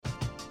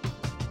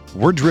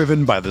We're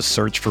driven by the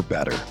search for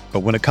better. But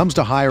when it comes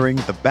to hiring,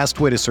 the best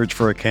way to search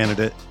for a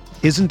candidate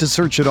isn't to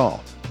search at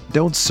all.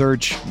 Don't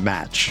search,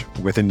 match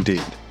with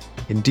Indeed.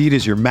 Indeed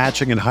is your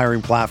matching and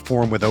hiring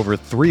platform with over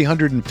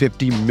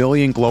 350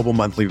 million global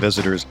monthly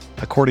visitors,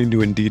 according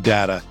to Indeed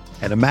data,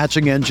 and a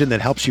matching engine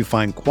that helps you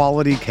find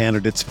quality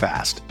candidates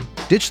fast.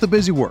 Ditch the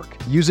busy work.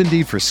 Use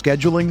Indeed for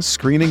scheduling,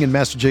 screening, and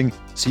messaging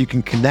so you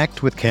can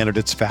connect with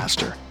candidates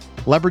faster.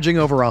 Leveraging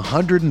over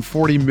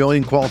 140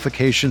 million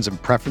qualifications and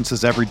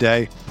preferences every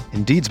day,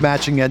 Indeed's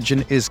matching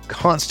engine is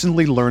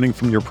constantly learning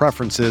from your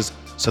preferences,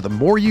 so the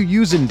more you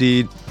use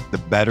Indeed, the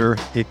better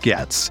it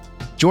gets.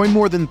 Join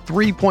more than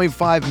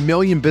 3.5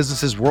 million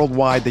businesses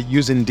worldwide that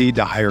use Indeed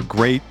to hire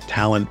great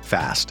talent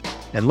fast.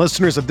 And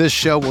listeners of this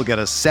show will get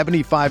a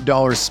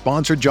 $75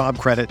 sponsored job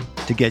credit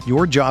to get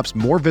your jobs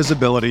more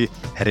visibility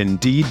at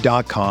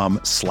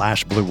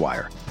Indeed.com/Blue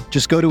Wire.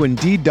 Just go to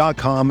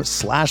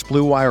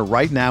Indeed.com/Blue Wire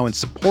right now and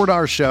support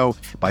our show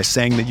by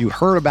saying that you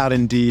heard about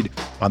Indeed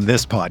on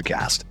this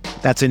podcast.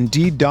 That's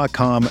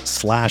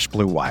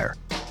Indeed.com/Blue Wire.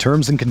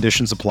 Terms and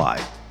conditions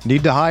apply.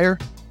 Need to hire?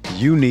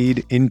 You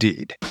need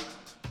Indeed.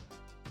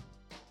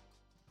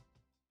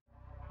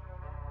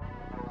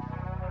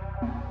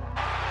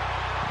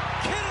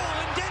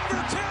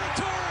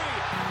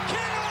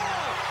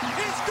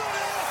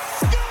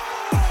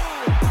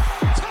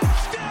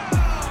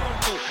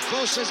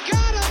 Has got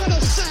him and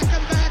a sack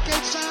him back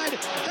inside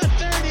the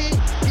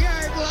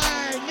 30-yard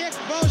line. Nick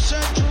Bosa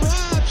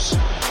drops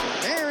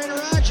Aaron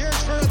Rodgers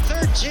for a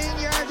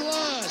 13-yard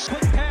loss.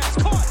 Quick pass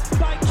caught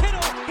by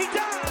Kittle. He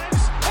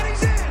dives and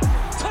he's in.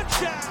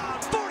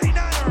 Touchdown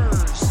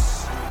 49ers.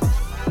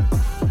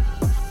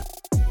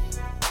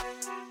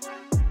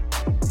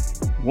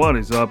 What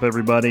is up,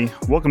 everybody?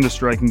 Welcome to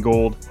Striking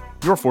Gold,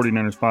 your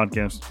 49ers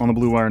podcast on the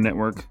Blue Wire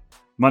Network.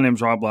 My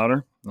name's Rob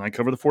Lauder, and I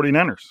cover the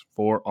 49ers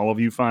for all of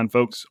you fine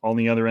folks on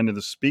the other end of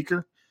the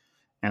speaker.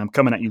 And I'm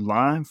coming at you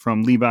live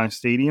from Levi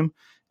Stadium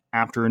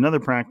after another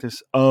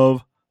practice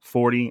of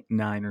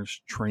 49ers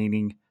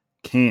training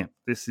camp.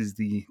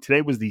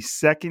 Today was the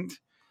second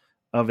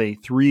of a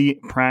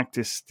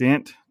 3-practice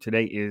stint.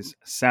 Today is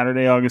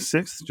Saturday, August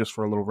 6th, just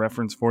for a little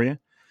reference for you.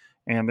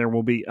 And there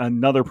will be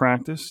another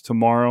practice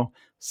tomorrow,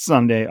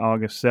 Sunday,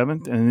 August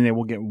 7th, and then they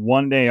will get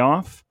one day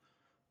off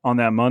on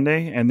that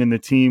Monday, and then the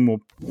team will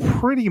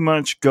pretty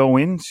much go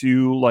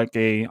into like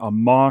a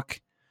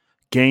mock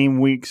game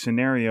week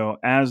scenario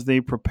as they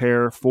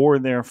prepare for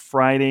their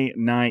Friday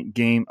night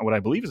game, what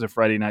I believe is a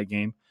Friday night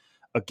game,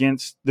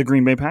 against the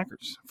Green Bay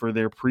Packers for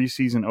their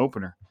preseason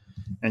opener.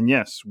 And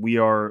yes, we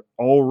are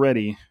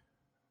already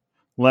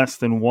less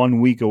than 1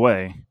 week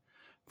away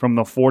from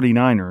the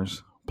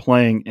 49ers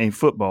playing a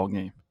football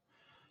game.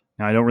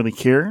 Now, I don't really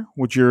care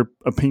what your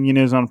opinion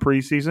is on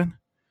preseason.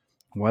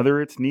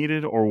 Whether it's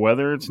needed or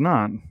whether it's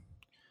not,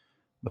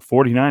 the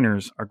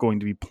 49ers are going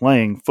to be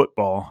playing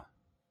football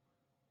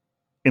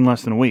in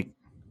less than a week.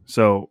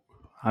 So,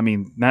 I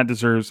mean, that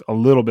deserves a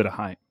little bit of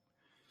hype.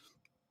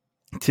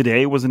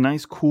 Today was a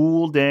nice,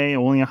 cool day,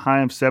 only a high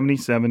of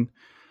 77.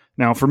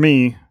 Now, for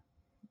me,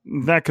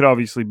 that could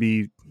obviously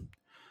be,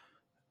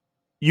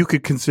 you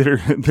could consider,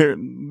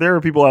 there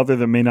are people out there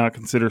that may not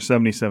consider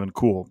 77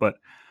 cool, but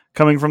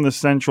coming from the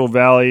Central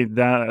Valley,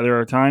 that there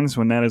are times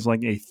when that is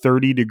like a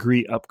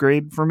 30-degree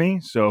upgrade for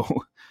me. So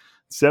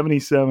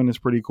 77 is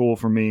pretty cool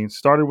for me.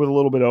 Started with a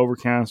little bit of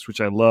overcast,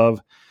 which I love.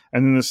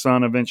 And then the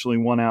sun eventually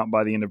won out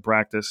by the end of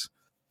practice.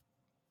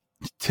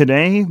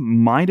 Today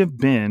might have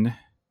been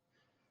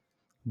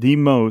the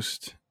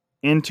most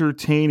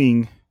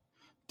entertaining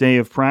day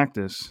of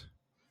practice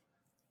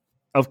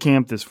of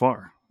camp this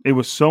far. It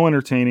was so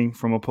entertaining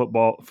from a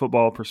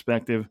football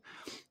perspective,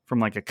 from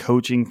like a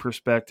coaching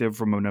perspective,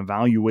 from an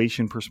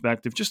evaluation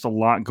perspective, just a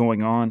lot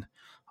going on,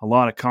 a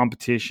lot of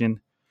competition.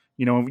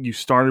 You know, you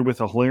started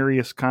with a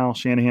hilarious Kyle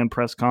Shanahan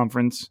press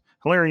conference,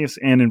 hilarious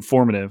and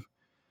informative,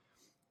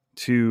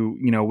 to,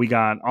 you know, we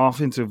got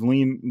offensive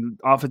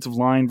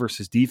line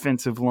versus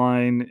defensive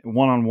line,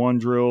 one-on-one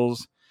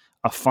drills,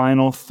 a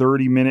final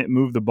 30-minute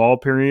move the ball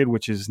period,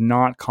 which is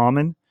not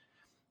common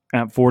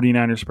at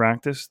 49ers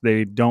practice.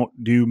 They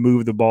don't do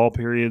move the ball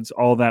periods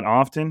all that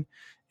often.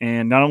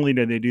 And not only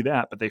did they do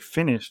that, but they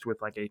finished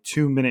with like a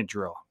 2-minute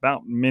drill,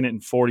 about 1 minute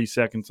and 40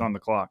 seconds on the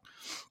clock.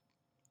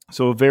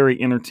 So a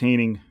very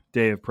entertaining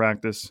day of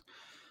practice.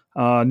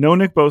 No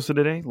Nick Bosa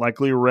today,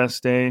 likely a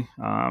rest day.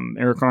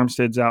 Eric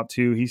Armstead's out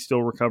too. He's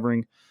still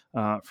recovering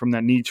from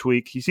that knee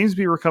tweak. He seems to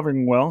be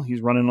recovering well. He's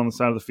running on the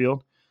side of the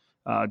field.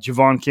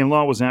 Javon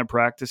Kinlaw was at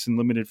practice in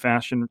limited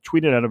fashion.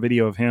 Tweeted out a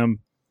video of him,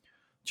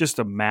 just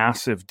a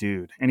massive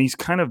dude. And he's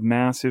kind of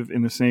massive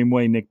in the same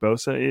way Nick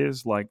Bosa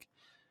is, like,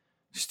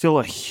 still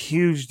a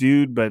huge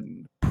dude, but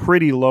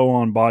pretty low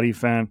on body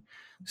fat.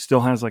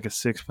 Still has like a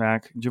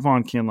six-pack.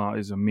 Javon Kinlaw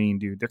is a mean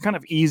dude. They're kind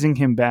of easing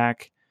him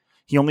back.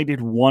 He only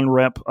did 1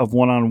 rep of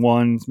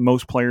one-on-ones.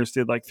 Most players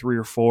did like 3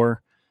 or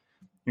 4.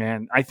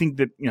 And I think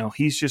that, you know,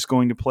 he's just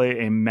going to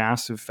play a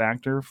massive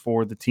factor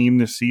for the team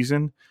this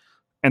season.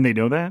 And they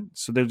know that.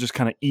 So they're just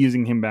kind of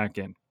easing him back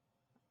in.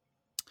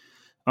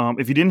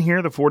 If you didn't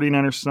hear, the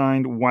 49ers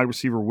signed wide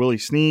receiver Willie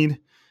Snead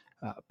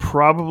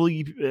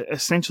Probably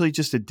essentially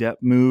just a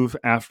depth move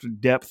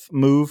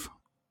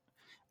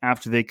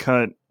after they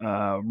cut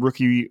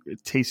rookie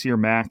Taysier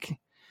Mack,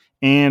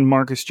 and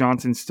Marcus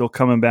Johnson still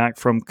coming back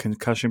from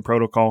concussion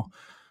protocol.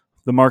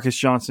 The Marcus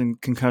Johnson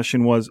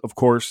concussion was, of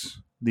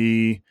course,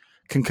 the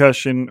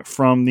concussion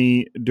from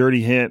the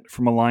dirty hit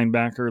from a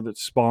linebacker that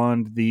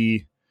spawned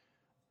the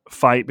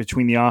fight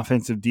between the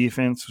offensive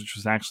defense, which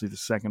was actually the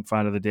second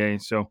fight of the day.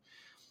 So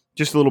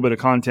just a little bit of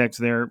context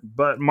there.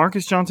 But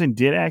Marcus Johnson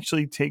did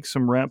actually take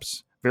some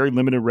reps, very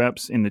limited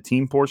reps in the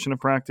team portion of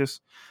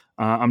practice.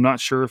 I'm not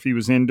sure if he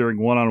was in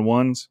during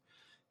one-on-ones.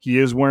 He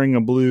is wearing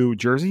a blue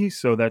jersey,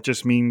 so that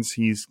just means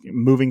he's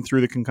moving through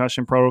the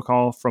concussion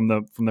protocol from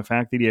the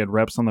fact that he had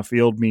reps on the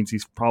field means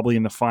he's probably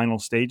in the final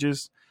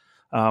stages.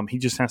 He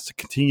just has to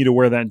continue to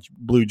wear that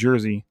blue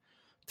jersey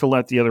to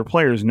let the other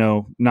players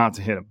know not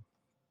to hit him.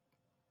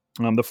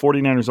 The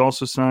 49ers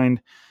also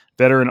signed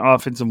veteran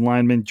offensive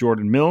lineman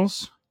Jordan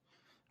Mills,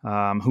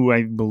 who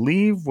I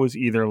believe was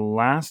either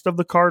last of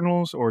the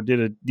Cardinals or did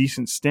a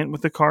decent stint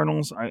with the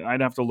Cardinals. I'd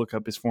have to look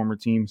up his former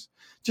teams.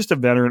 Just a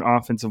veteran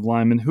offensive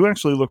lineman who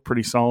actually looked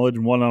pretty solid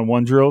in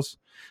one-on-one drills.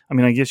 I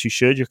mean, I guess you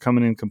should. You're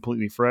coming in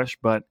completely fresh,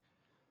 but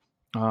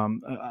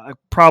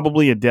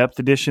probably a depth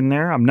addition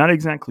there. I'm not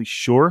exactly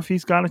sure if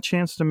he's got a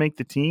chance to make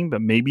the team,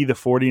 but maybe the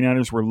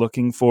 49ers were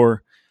looking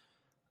for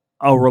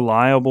a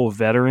reliable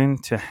veteran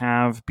to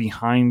have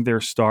behind their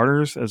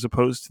starters as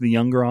opposed to the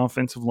younger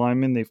offensive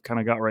linemen they've kind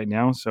of got right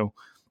now. So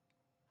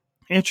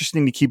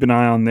interesting to keep an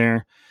eye on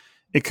there.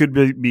 It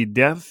could be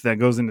depth that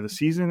goes into the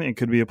season. It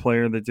could be a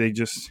player that they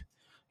just,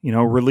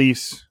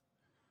 release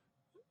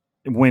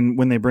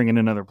when they bring in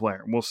another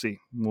player. We'll see.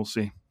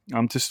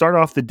 To start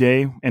off the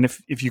day, and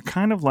if you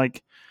kind of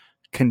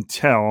can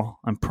tell,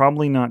 I'm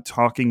probably not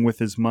talking with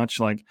as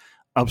much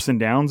ups and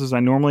downs as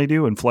I normally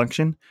do,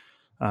 inflection.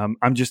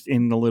 I'm just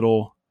in the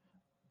little,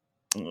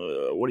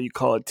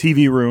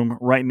 TV room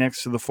right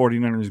next to the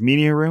 49ers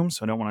media room.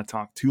 So I don't want to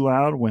talk too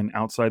loud when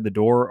outside the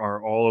door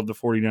are all of the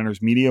 49ers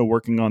media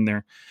working on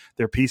their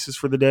pieces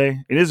for the day.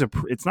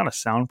 It's not a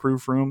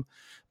soundproof room,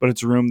 but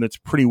it's a room that's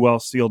pretty well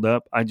sealed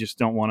up. I just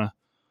don't want to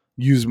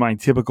use my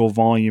typical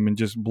volume and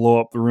just blow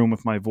up the room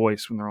with my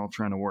voice when they're all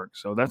trying to work.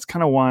 So that's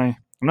kind of why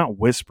I'm not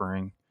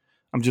whispering.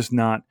 I'm just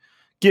not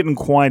getting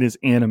quite as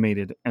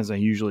animated as I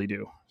usually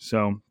do.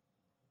 So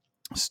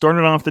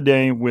started off the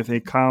day with a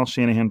Kyle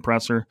Shanahan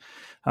presser.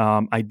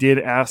 I did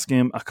ask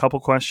him a couple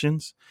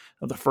questions.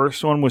 The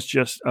first one was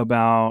just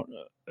about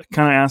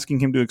kind of asking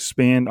him to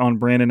expand on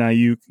Brandon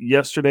Ayuk.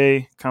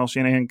 Yesterday, Kyle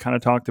Shanahan kind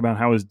of talked about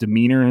how his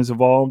demeanor has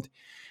evolved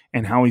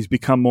and how he's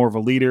become more of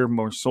a leader,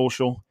 more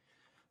social.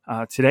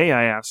 Today,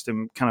 I asked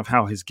him kind of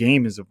how his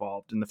game has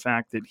evolved and the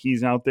fact that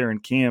he's out there in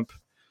camp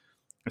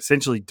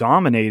essentially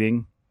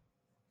dominating.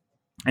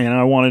 And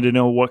I wanted to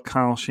know what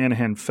Kyle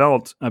Shanahan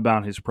felt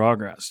about his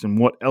progress and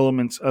what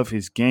elements of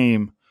his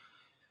game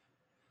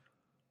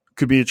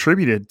could be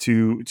attributed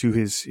to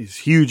his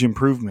huge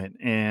improvement.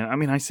 And I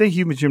mean, I say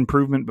huge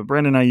improvement, but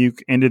Brandon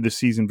Ayuk ended the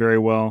season very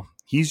well.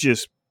 He's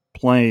just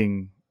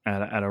playing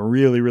at a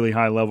really, really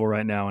high level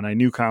right now. And I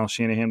knew Kyle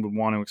Shanahan would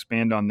want to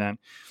expand on that.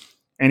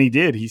 And he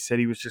did. He said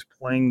he was just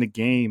playing the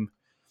game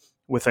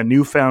with a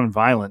newfound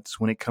violence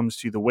when it comes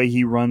to the way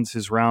he runs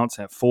his routes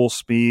at full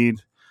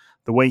speed,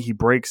 the way he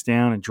breaks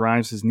down and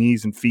drives his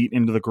knees and feet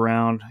into the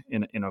ground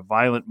in a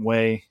violent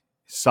way,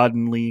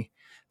 suddenly.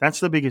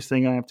 That's the biggest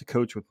thing I have to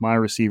coach with my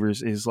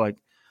receivers is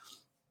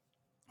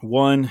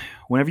one,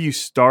 whenever you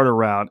start a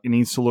route, it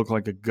needs to look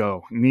like a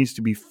go. It needs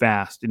to be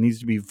fast. It needs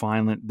to be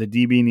violent. The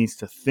DB needs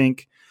to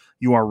think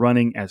you are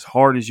running as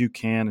hard as you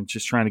can and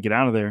just trying to get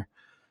out of there.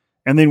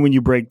 And then when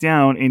you break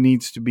down, it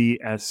needs to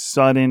be as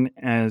sudden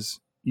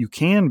as you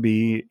can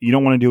be. You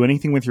don't want to do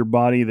anything with your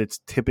body that's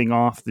tipping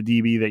off the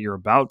DB that you're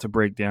about to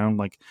break down,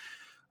 like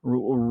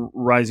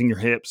rising your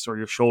hips or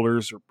your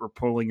shoulders or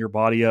pulling your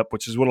body up,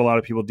 which is what a lot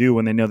of people do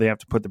when they know they have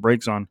to put the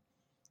brakes on.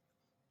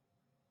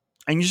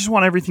 And you just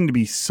want everything to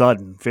be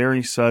sudden,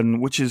 very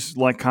sudden, which is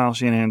like Kyle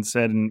Shanahan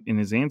said in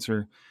his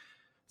answer.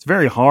 It's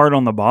very hard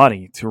on the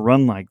body to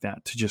run like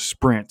that, to just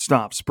sprint,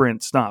 stop,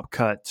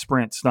 cut,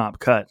 sprint, stop,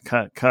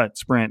 cut,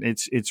 sprint.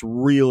 It's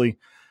really,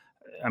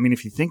 I mean,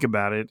 if you think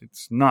about it,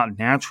 it's not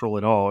natural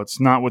at all. It's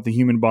not what the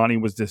human body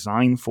was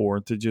designed for,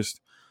 to just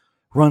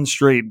run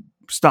straight,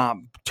 stop,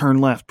 turn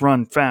left,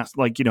 run fast.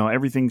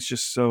 Everything's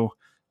just so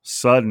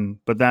sudden,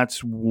 but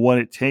that's what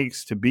it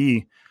takes to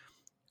be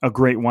a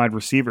great wide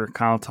receiver.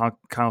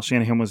 Kyle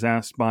Shanahan was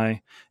asked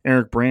by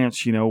Eric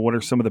Branch, what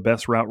are some of the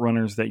best route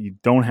runners that you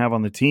don't have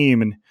on the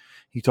team? And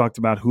he talked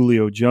about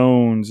Julio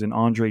Jones and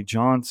Andre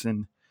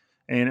Johnson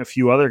and a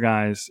few other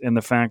guys, and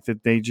the fact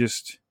that they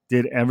just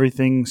did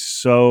everything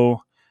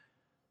so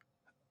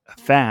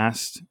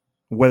fast,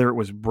 whether it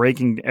was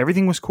breaking,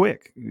 everything was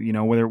quick,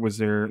 whether it was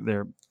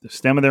the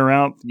stem of their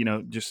route,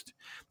 just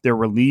their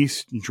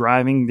release,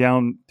 driving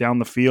down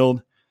the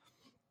field.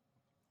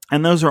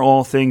 And those are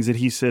all things that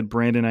he said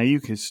Brandon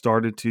Ayuk has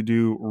started to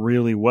do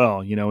really well.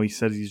 He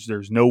said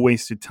there's no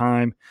wasted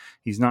time.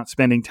 He's not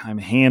spending time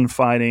hand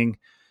fighting.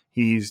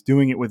 He's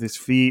doing it with his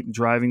feet,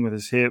 driving with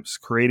his hips,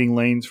 creating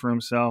lanes for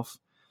himself.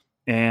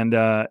 And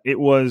it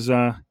was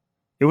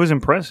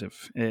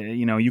impressive.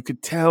 You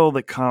could tell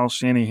that Kyle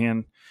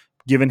Shanahan,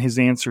 given his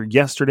answer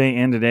yesterday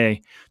and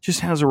today,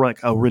 just has a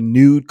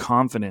renewed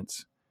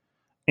confidence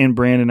in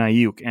Brandon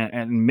Ayuk.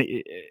 And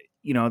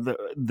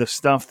the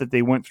stuff that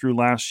they went through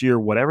last year,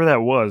 whatever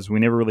that was, we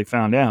never really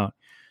found out,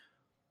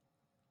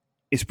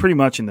 is pretty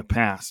much in the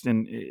past.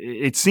 And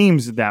it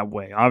seems that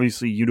way.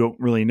 Obviously, you don't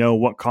really know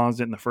what caused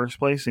it in the first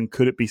place, and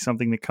could it be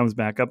something that comes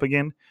back up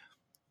again?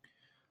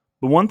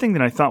 But one thing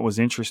that I thought was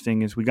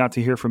interesting is we got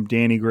to hear from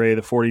Danny Gray,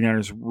 the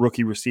 49ers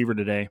rookie receiver,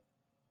 today.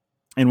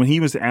 And when he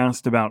was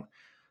asked about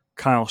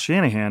Kyle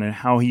Shanahan and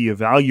how he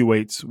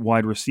evaluates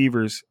wide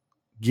receivers,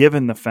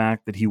 given the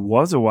fact that he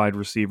was a wide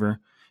receiver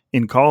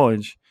in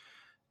college,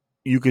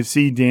 you could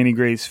see Danny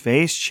Gray's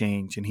face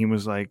change. And he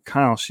was like,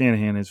 Kyle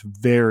Shanahan is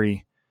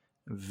very,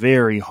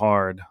 very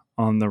hard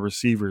on the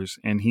receivers.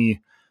 And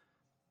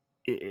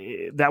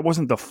that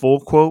wasn't the full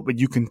quote, but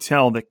you can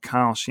tell that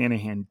Kyle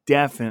Shanahan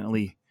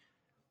definitely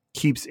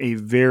keeps a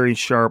very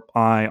sharp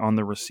eye on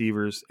the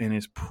receivers and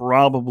is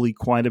probably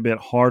quite a bit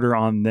harder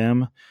on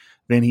them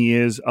than he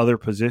is other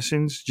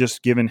positions,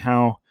 just given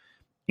how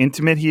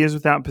intimate he is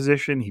with that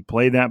position. He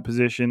played that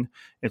position.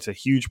 It's a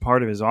huge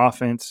part of his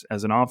offense.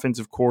 As an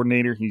offensive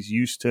coordinator, he's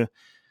used to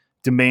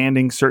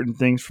demanding certain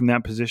things from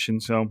that position.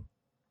 So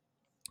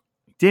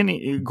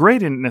Gray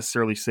didn't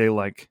necessarily say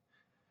like,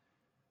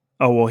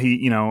 oh, well,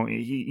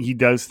 he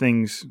does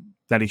things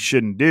that he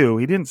shouldn't do.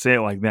 He didn't say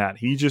it like that.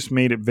 He just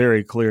made it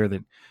very clear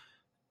that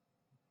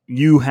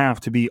you have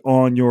to be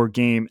on your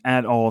game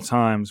at all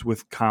times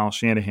with Kyle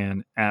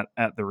Shanahan at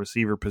the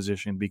receiver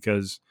position,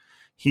 because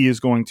he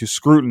is going to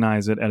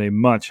scrutinize it at a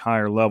much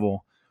higher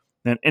level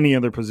than any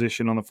other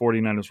position on the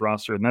 49ers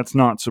roster. And that's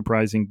not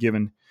surprising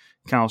given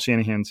Kyle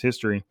Shanahan's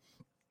history.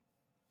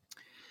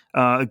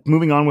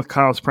 Moving on with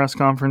Kyle's press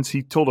conference,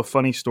 he told a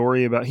funny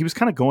story about, he was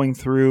kind of going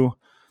through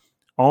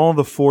all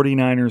the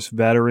 49ers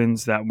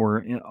veterans that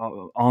were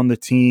on the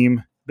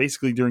team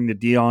basically during the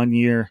Dion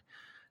year,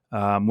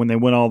 when they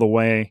went all the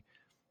way.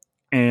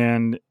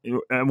 And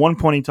at one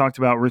point he talked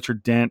about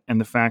Richard Dent and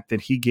the fact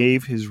that he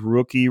gave his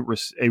rookie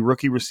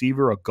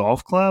receiver a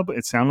golf club.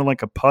 It sounded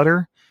like a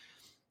putter.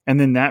 And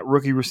then that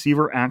rookie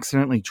receiver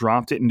accidentally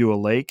dropped it into a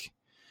lake,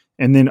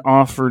 and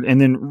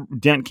then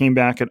Dent came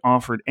back and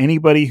offered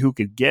anybody who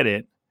could get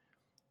it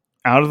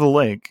out of the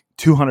lake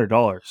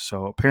 $200.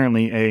 So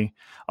apparently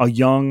a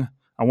young,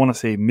 I want to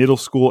say middle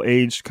school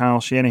aged Kyle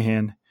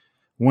Shanahan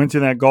went to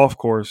that golf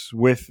course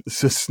with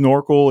a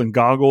snorkel and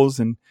goggles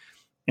and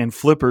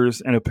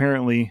flippers, and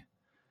apparently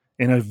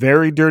in a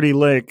very dirty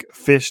lake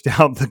fished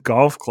out the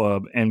golf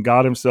club and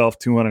got himself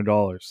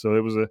 $200. So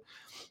it was a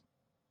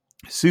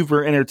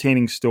super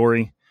entertaining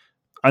story.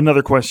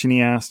 Another question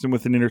he asked, and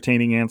with an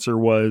entertaining answer,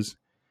 was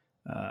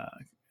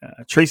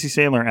Tracy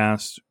Sandler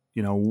asked,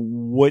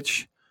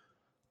 which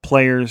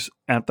players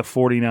at the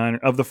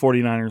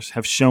 49ers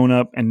have shown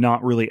up and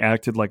not really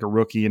acted like a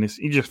rookie, and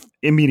he just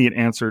immediate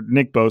answered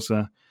Nick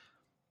Bosa.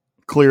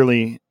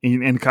 Clearly,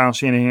 and Kyle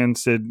Shanahan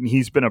said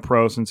he's been a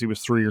pro since he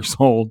was 3 years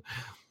old.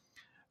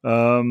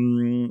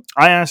 I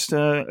asked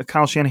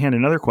Kyle Shanahan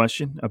another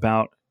question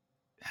about,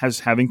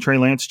 has having Trey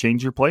Lance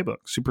changed your playbook?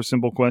 Super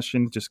simple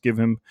question. Just give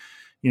him,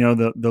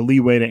 the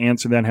leeway to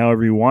answer that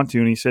however you want to.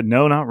 And he said,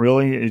 no, not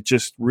really. It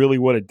just really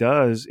what it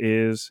does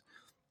is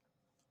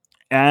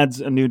adds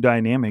a new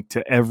dynamic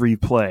to every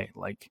play.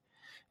 Like,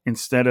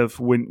 instead of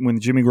when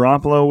Jimmy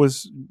Garoppolo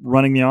was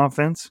running the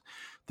offense,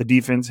 the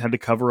defense had to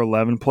cover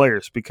 11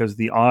 players because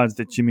the odds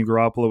that Jimmy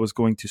Garoppolo was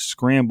going to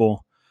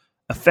scramble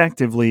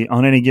effectively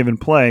on any given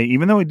play,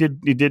 even though he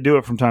did do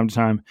it from time to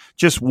time,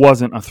 just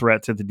wasn't a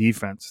threat to the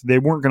defense. They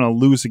weren't going to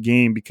lose a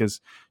game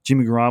because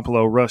Jimmy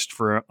Garoppolo rushed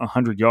for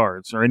 100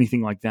 yards or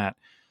anything like that.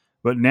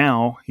 But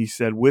now, he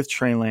said, with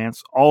Trey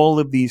Lance, all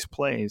of these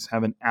plays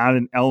have an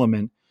added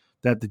element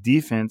that the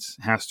defense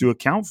has to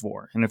account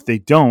for. And if they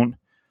don't,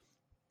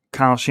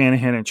 Kyle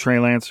Shanahan and Trey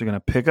Lance are going to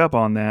pick up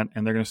on that,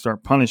 and they're going to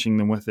start punishing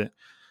them with it.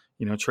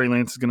 Trey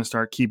Lance is going to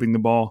start keeping the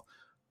ball,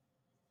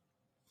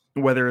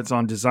 whether it's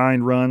on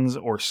designed runs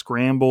or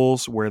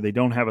scrambles where they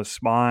don't have a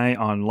spy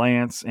on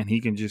Lance and he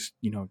can just,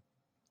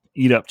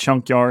 eat up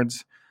chunk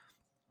yards,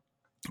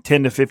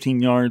 10 to 15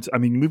 yards. I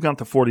mean, we've got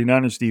the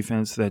 49ers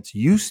defense that's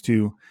used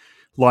to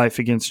life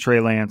against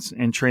Trey Lance,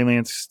 and Trey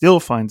Lance still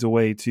finds a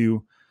way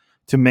to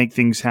make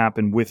things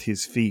happen with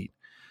his feet.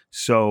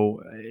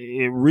 So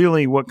it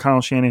really, what Kyle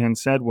Shanahan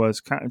said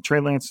was, Trey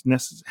Lance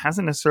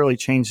hasn't necessarily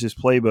changed his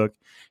playbook.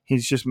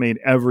 He's just made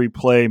every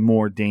play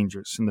more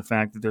dangerous. And the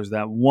fact that there's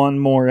that one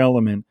more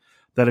element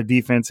that a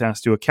defense has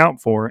to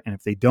account for, and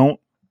if they don't,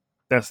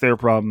 that's their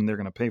problem. They're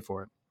going to pay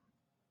for it.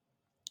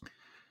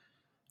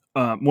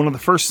 One of the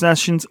first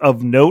sessions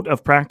of note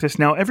of practice.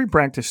 Now, every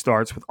practice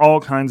starts with all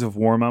kinds of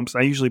warm-ups.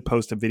 I usually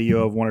post a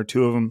video of one or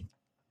two of them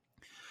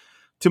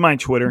to my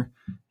Twitter.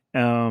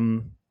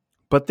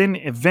 But then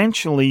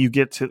eventually you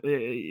get to,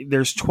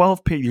 there's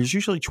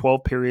usually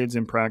 12 periods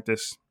in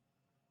practice.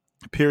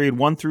 Period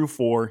 1 through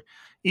 4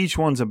 Each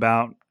one's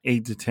about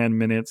 8 to 10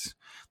 minutes.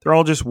 They're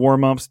all just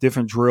warm-ups,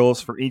 different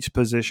drills for each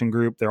position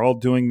group. They're all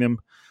doing them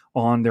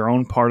on their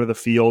own part of the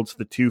fields,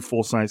 the 2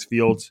 full-size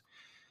fields.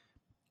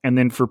 And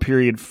then for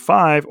period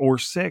 5 or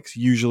 6,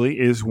 usually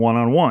is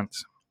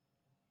one-on-ones.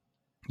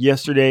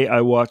 Yesterday,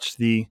 I watched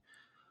the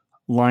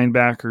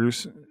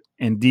linebackers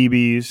and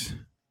DBs,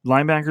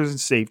 linebackers and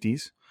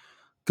safeties,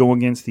 go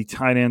against the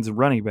tight ends and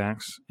running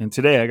backs. And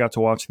today, I got to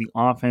watch the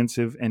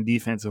offensive and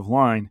defensive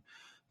line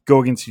go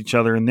against each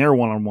other in their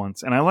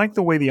one-on-ones. And I like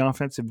the way the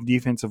offensive and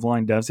defensive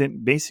line does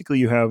it. Basically,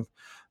 you have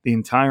the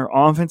entire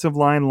offensive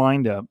line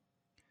lined up.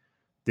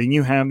 Then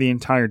you have the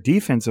entire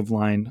defensive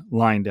line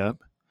lined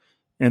up.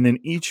 And then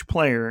each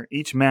player,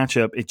 each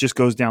matchup, it just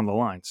goes down the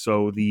line.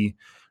 So the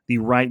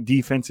right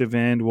defensive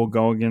end will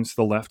go against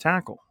the left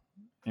tackle,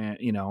 and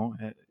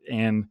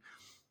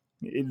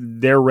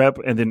their rep.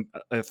 And then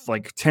if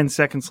like 10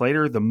 seconds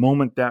later, the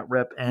moment that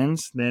rep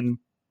ends, then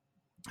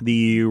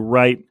the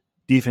right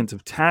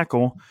defensive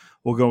tackle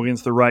will go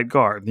against the right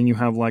guard. Then you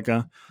have like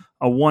a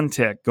one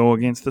tech go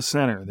against the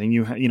center.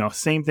 Then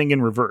same thing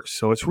in reverse.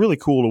 So it's really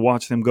cool to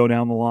watch them go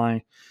down the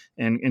line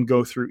and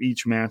go through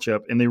each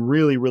matchup. And they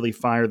really, really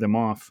fire them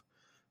off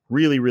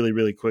really, really,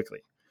 really quickly.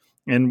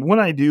 And what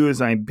I do is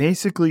I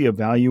basically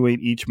evaluate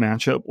each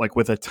matchup like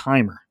with a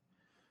timer.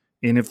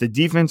 And if the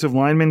defensive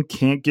lineman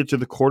can't get to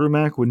the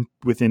quarterback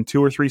within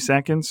 2 or 3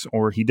 seconds,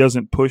 or he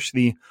doesn't push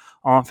the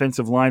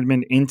offensive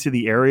lineman into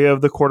the area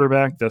of the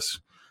quarterback, thus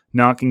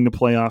knocking the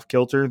play off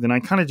kilter, then I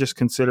kind of just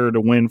consider it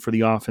a win for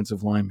the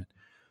offensive lineman.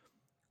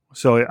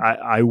 So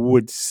I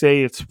would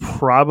say it's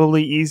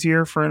probably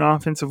easier for an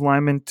offensive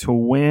lineman to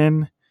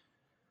win,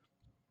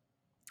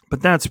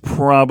 but that's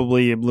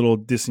probably a little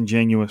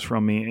disingenuous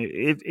from me.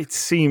 It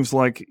seems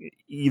like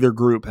either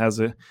group has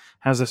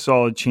a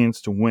solid chance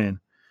to win.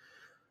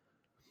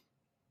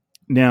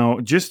 Now,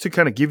 just to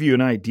kind of give you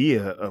an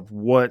idea of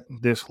what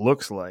this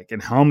looks like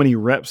and how many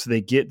reps they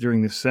get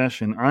during this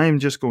session, I am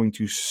just going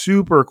to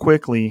super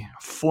quickly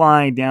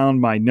fly down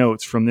my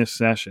notes from this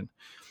session.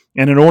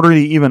 And in order to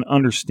even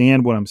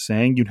understand what I'm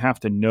saying, you'd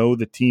have to know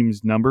the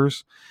team's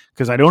numbers,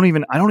 because I don't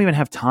even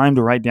have time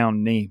to write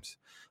down names.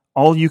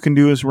 All you can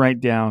do is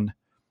write down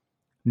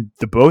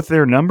both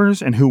their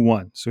numbers and who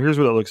won. So here's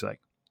what it looks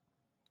like.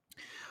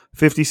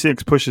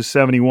 56 pushes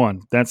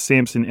 71. That's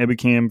Samson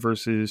Ebukam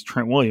versus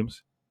Trent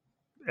Williams.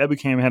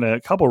 Ebukam had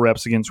a couple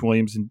reps against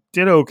Williams and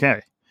did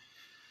okay.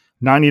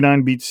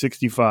 99 beat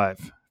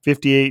 65.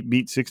 58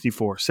 beat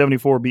 64.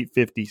 74 beat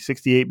 50.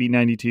 68 beat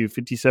 92.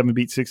 57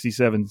 beat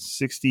 67.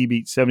 60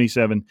 beat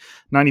 77.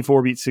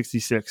 94 beat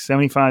 66.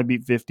 75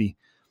 beat 50.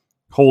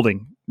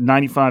 Holding.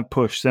 95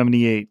 push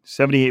 78.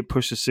 78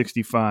 pushes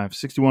 65.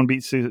 61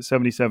 beat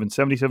 77.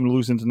 77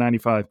 lose into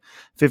 95.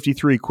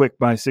 53 quick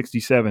by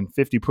 67.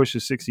 50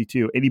 pushes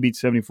 62. 80 beats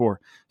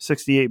 74.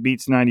 68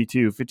 beats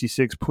 92.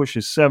 56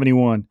 pushes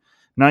 71.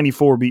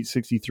 94 beats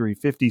 63.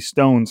 50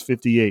 stones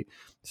 58.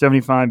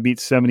 75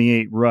 beats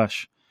 78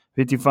 rush.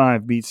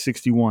 55 beats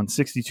 61.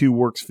 62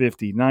 works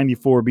 50.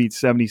 94 beats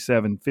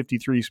 77.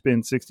 53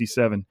 spins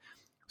 67.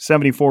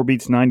 74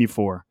 beats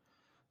 94.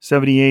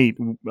 78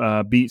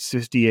 beats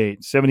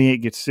 58. 78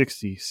 gets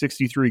 60.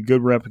 63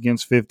 good rep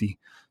against 50.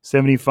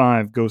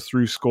 75 goes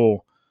through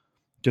school.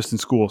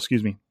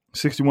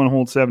 61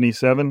 holds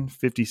 77.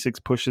 56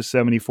 pushes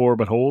 74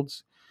 but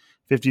holds.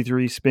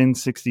 53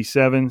 spins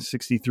 67.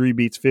 63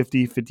 beats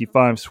 50.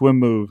 55 swim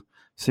move.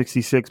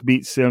 66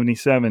 beats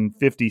 77.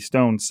 50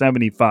 stone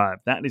 75.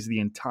 That is the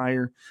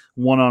entire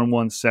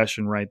one-on-one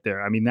session right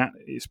there. I mean, that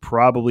is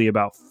probably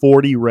about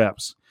 40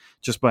 reps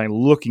just by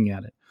looking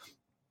at it.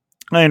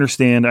 I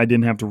understand I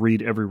didn't have to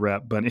read every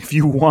rep, but if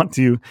you want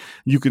to,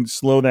 you can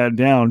slow that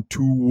down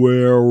to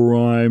where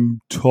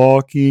I'm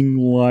talking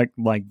like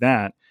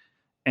that,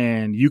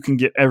 and you can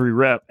get every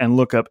rep and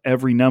look up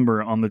every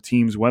number on the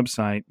team's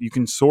website. You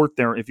can sort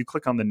there. If you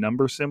click on the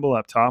number symbol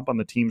up top on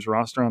the team's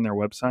roster on their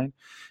website,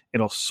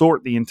 it'll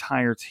sort the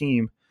entire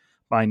team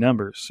by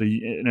numbers. So,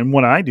 and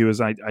what I do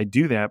is I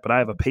do that, but I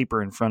have a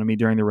paper in front of me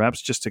during the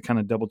reps just to kind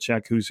of double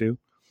check who's who.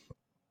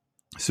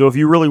 So if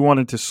you really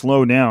wanted to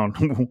slow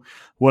down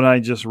what I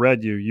just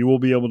read you will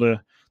be able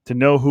to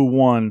know who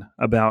won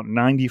about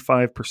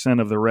 95%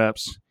 of the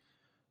reps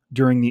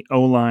during the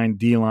O-line,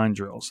 D-line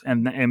drills.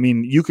 And I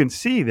mean, you can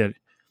see that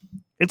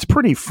it's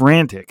pretty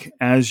frantic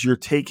as you're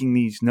taking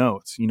these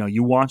notes. You know,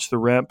 you watch the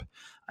rep.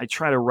 I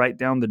try to write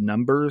down the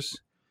numbers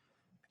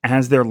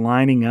as they're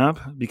lining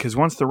up, because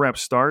once the rep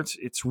starts,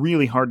 it's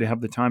really hard to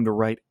have the time to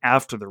write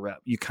after the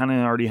rep. You kind of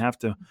already have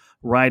to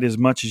write as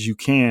much as you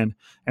can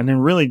and then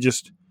really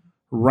just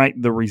write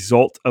the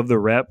result of the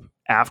rep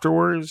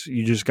afterwards.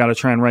 You just got to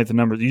try and write the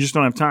numbers. You just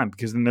don't have time,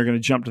 because then they're going to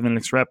jump to the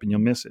next rep and you'll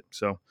miss it.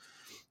 So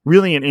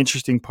really an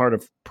interesting part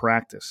of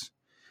practice.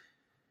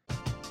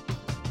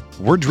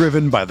 We're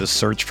driven by the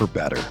search for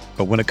better.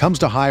 But when it comes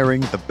to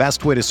hiring, the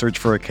best way to search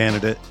for a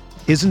candidate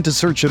isn't to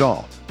search at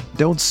all.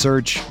 Don't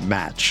search,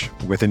 match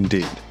with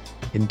Indeed.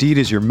 Indeed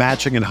is your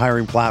matching and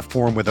hiring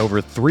platform with over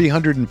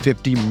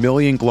 350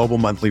 million global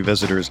monthly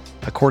visitors,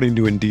 according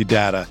to Indeed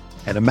data,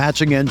 and a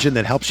matching engine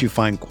that helps you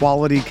find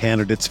quality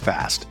candidates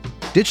fast.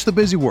 Ditch the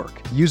busy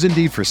work. Use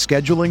Indeed for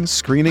scheduling,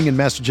 screening, and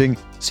messaging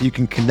so you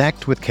can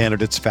connect with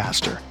candidates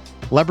faster.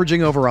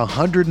 Leveraging over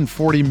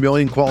 140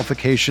 million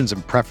qualifications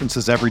and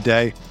preferences every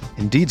day,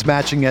 Indeed's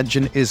matching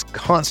engine is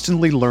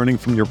constantly learning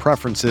from your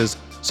preferences,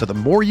 so the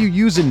more you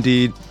use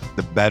Indeed,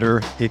 the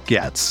better it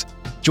gets.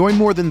 Join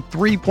more than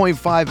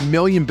 3.5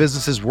 million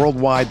businesses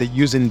worldwide that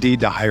use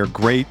Indeed to hire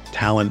great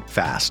talent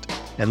fast.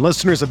 And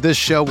listeners of this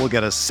show will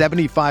get a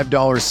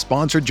 $75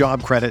 sponsored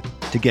job credit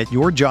to get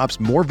your jobs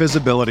more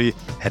visibility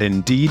at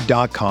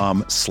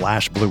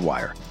Indeed.com/Blue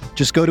Wire.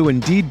 Just go to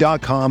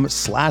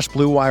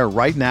Indeed.com/Blue Wire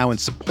right now and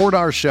support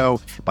our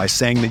show by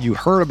saying that you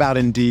heard about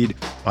Indeed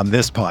on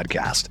this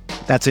podcast.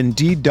 That's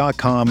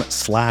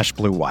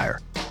Indeed.com/Blue Wire.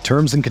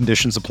 Terms and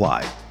conditions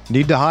apply.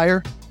 Need to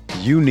hire?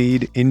 You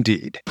need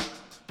Indeed.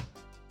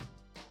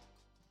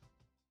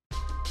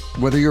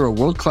 Whether you're a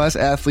world-class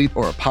athlete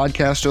or a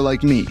podcaster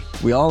like me,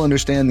 we all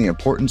understand the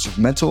importance of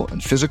mental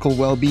and physical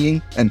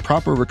well-being and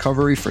proper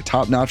recovery for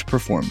top-notch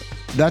performance.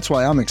 That's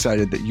why I'm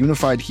excited that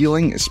Unified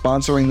Healing is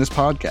sponsoring this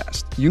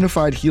podcast.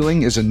 Unified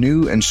Healing is a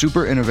new and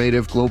super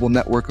innovative global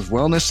network of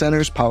wellness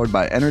centers powered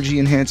by Energy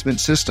Enhancement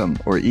System,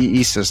 or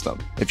EE System.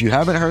 If you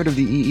haven't heard of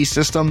the EE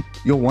System,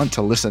 you'll want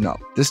to listen up.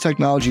 This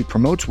technology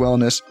promotes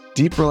wellness,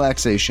 deep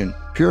relaxation,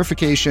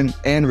 purification,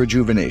 and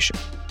rejuvenation.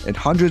 In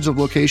hundreds of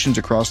locations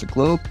across the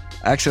globe,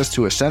 access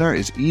to a center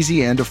is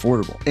easy and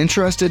affordable.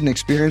 Interested in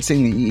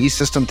experiencing the EE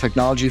System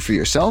technology for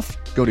yourself?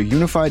 Go to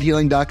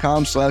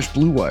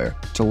unifiedhealing.com/Blue Wire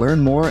to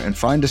learn more and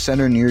find a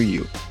center near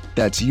you.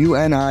 That's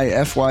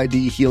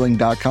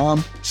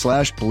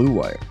UNIFYDhealing.com/Blue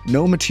Wire.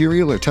 No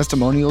material or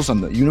testimonials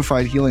on the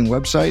Unified Healing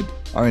website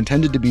are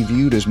intended to be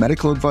viewed as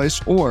medical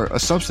advice or a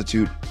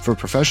substitute for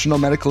professional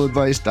medical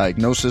advice,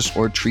 diagnosis,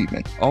 or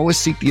treatment. Always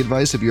seek the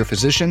advice of your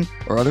physician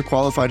or other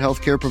qualified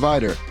healthcare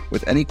provider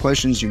with any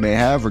questions you may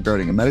have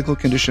regarding a medical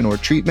condition or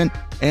treatment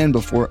and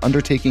before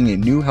undertaking a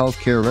new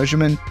healthcare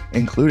regimen,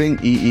 including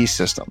EE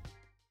System.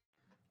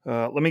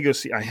 Let me go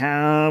see.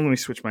 Let me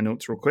switch my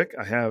notes real quick.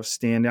 I have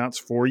standouts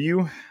for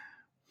you.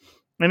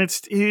 And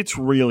it's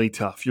really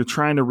tough. You're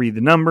trying to read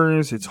the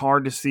numbers. It's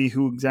hard to see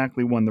who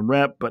exactly won the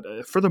rep. But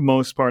for the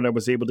most part, I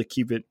was able to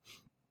keep it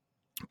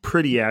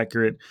pretty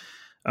accurate.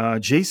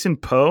 Jason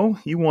Poe,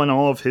 he won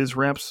all of his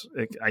reps,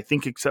 I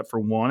think except for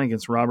one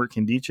against Robert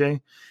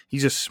Kendiche.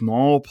 He's a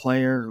small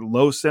player,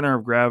 low center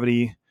of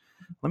gravity.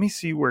 Let me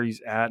see where he's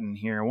at in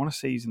here. I want to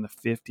say he's in the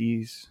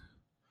 50s.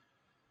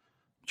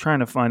 Trying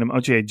to find him.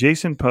 Okay,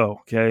 Jason Poe.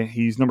 Okay,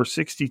 he's number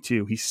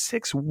 62. He's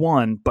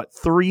 6'1", but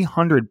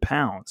 300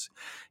 pounds.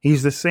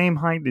 He's the same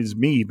height as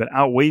me, but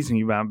outweighs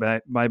me by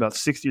about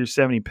 60 or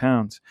 70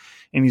 pounds.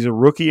 And he's a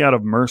rookie out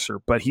of Mercer.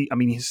 But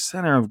his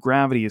center of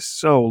gravity is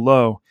so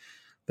low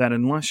that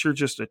unless you're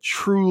just a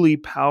truly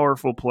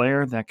powerful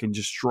player that can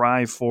just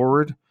drive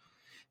forward,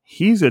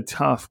 he's a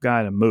tough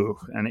guy to move.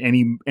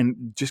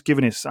 And just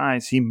given his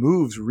size, he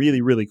moves really,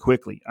 really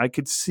quickly. I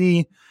could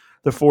see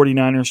the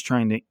 49ers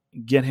trying to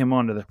get him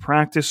onto the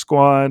practice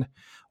squad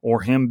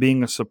or him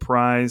being a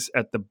surprise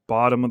at the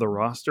bottom of the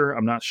roster.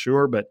 I'm not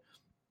sure, but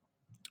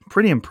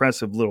pretty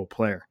impressive little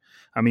player.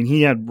 I mean,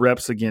 he had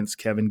reps against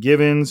Kevin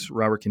Givens,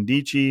 Robert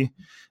Kendiche.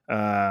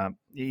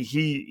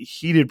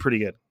 He did pretty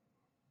good.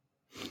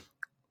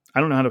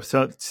 I don't know how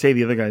to say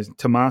the other guys.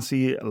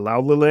 Tomasi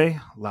Laulule.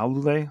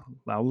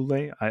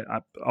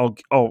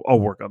 I'll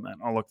work on that.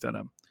 I'll look that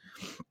up.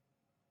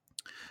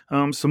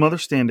 Some other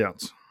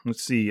standouts.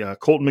 Let's see.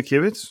 Colton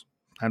McKivitz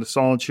had a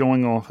solid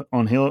showing on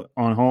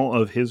all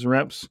of his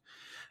reps.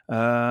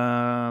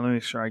 Let me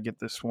make sure I get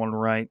this one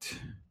right.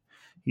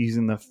 He's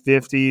in the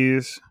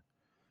 50s.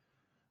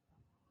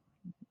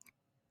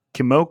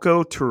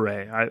 Kimoko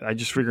Toure. I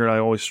just figured I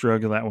always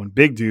struggle that one.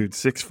 Big dude,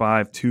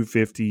 6'5",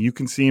 250. You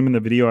can see him in the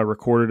video I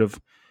recorded of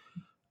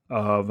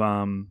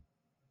Javon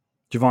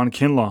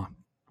Kinlaw,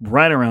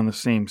 right around the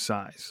same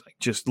size.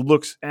 Just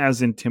looks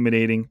as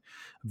intimidating.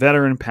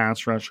 Veteran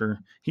pass rusher.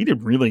 He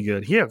did really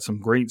good. He had some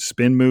great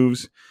spin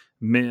moves.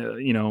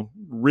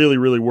 Really,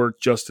 really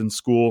worked just in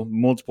school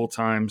multiple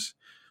times.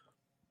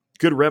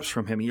 Good reps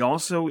from him. He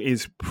also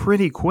is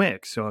pretty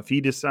quick. So if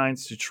he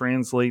decides to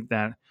translate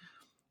that,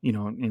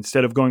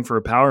 instead of going for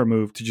a power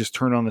move to just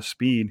turn on the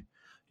speed,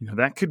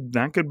 that could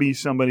be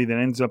somebody that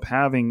ends up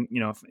having,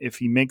 if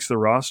he makes the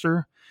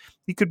roster,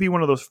 he could be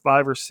one of those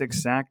 5 or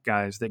 6 sack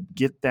guys that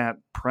get that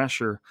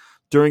pressure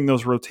during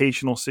those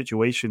rotational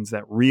situations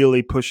that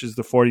really pushes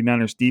the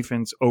 49ers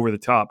defense over the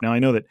top. Now, I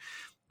know that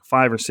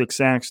 5 or 6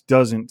 sacks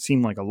doesn't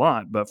seem like a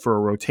lot, but for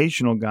a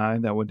rotational guy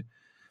that would,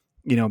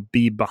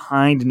 be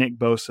behind Nick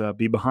Bosa,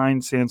 be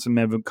behind Samson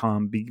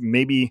Ebukam, be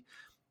maybe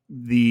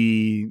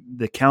the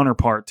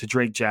counterpart to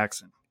Drake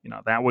Jackson,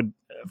 that would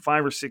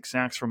 5 or 6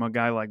 sacks from a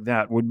guy like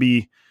that would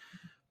be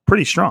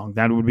pretty strong.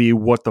 That would be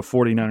what the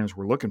 49ers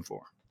were looking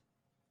for.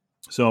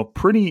 So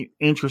pretty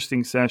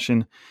interesting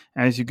session.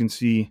 As you can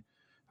see,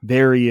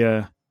 very,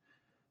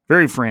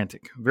 very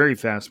frantic, very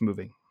fast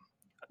moving.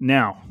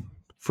 Now,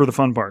 for the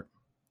fun part.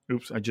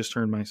 Oops, I just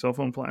turned my cell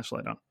phone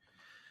flashlight on.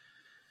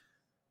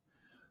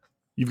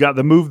 you've got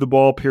the move the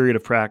ball period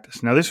of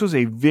practice. Now, this was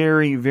a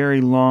very,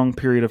 very long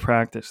period of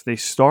practice. They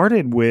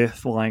started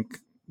with like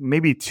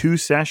maybe 2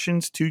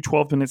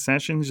 12-minute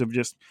sessions of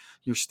just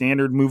your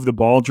standard move the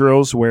ball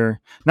drills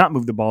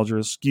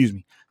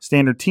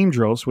standard team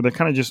drills where they're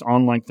kind of just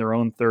on like their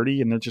own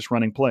 30 and they're just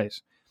running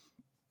plays.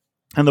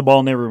 And the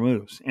ball never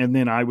moves. And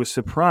then I was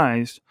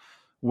surprised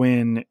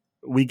when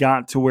we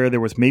got to where there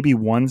was maybe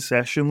 1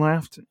 session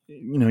left.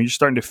 You know, you're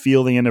starting to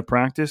feel the end of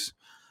practice.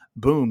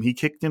 Boom, he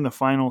kicked in the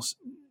final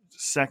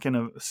session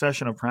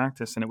of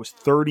practice, and it was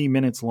 30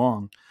 minutes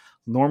long.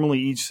 Normally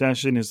each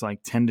session is like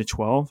 10 to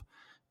 12.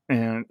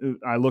 And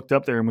I looked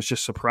up there and was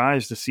just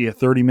surprised to see a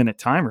 30-minute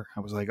timer. I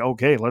was like,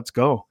 okay, let's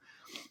go.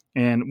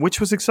 And which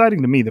was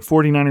exciting to me. The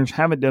 49ers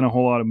haven't done a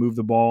whole lot of move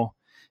the ball.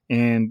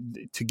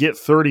 And to get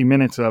 30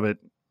 minutes of it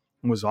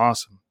was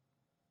awesome.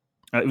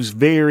 It was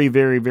very,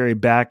 very, very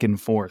back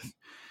and forth.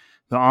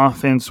 The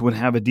offense would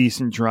have a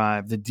decent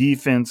drive. The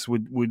defense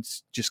would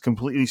just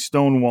completely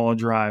stonewall a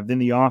drive. Then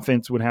the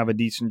offense would have a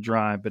decent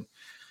drive. But,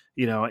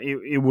 you know,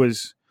 it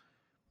was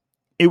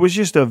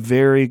just a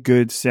very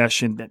good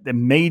session that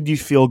made you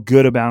feel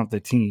good about the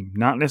team.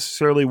 Not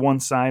necessarily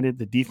one-sided.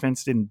 The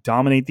defense didn't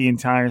dominate the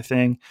entire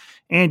thing.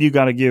 And you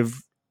got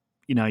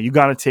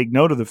to take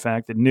note of the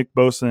fact that Nick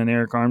Bosa and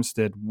Eric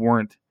Armstead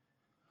weren't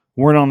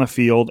on the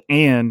field,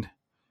 and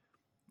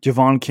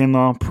Javon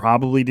Kinlaw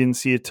probably didn't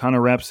see a ton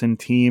of reps in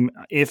team,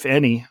 if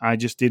any. I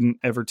just didn't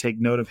ever take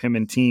note of him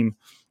in team.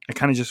 I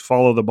kind of just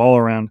follow the ball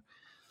around.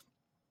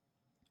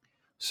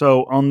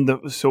 So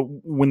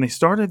when they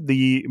started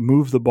the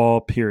move the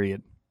ball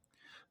period,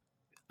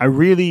 I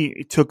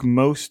really took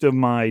most of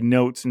my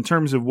notes in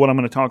terms of what I'm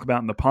going to talk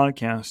about in the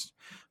podcast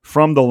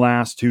from the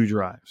last 2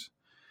 drives.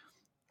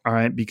 All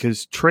right,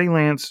 because Trey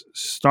Lance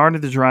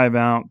started the drive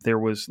out.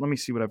 Let me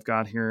see what I've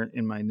got here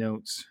in my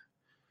notes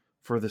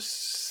for the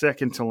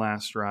second to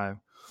last drive.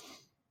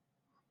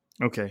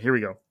 Okay, here we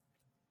go.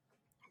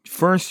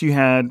 First, you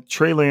had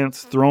Trey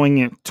Lance throwing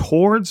it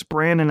towards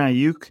Brandon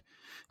Ayuk,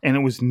 and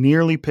it was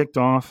nearly picked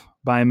off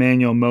by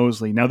Emmanuel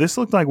Moseley. Now, this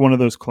looked like one of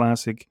those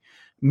classic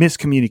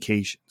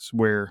miscommunications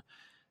where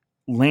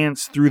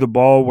Lance threw the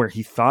ball where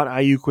he thought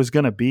Ayuk was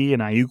going to be,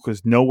 and Ayuk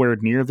was nowhere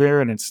near there,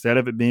 and instead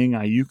of it being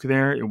Ayuk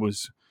there, it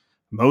was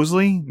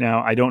Moseley.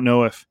 Now, I don't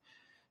know if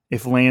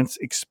Lance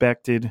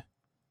expected –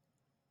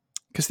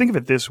 because think of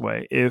it this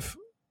way. If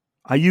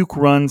Ayuk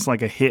runs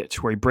like a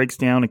hitch where he breaks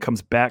down and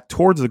comes back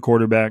towards the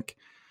quarterback,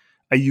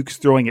 Ayuk's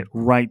throwing it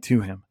right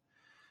to him.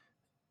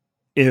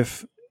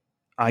 If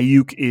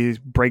Ayuk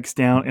breaks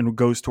down and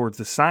goes towards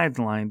the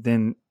sideline,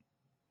 then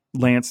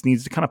Lance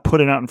needs to kind of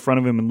put it out in front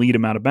of him and lead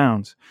him out of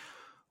bounds.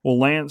 Well,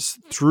 Lance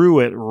threw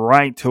it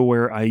right to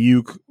where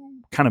Ayuk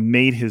kind of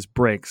made his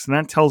breaks. And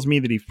that tells me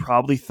that he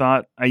probably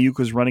thought Ayuk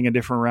was running a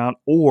different route,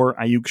 or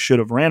Ayuk should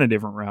have ran a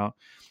different route.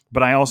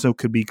 But I also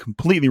could be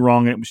completely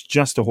wrong, and it was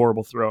just a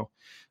horrible throw.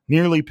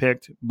 Nearly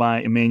picked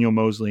by Emmanuel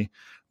Moseley.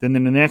 Then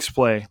in the next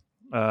play,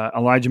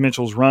 Elijah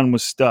Mitchell's run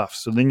was stuffed.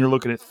 So then you're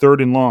looking at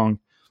 3rd and long.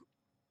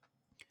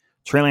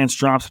 Trey Lance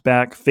drops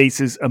back,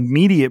 faces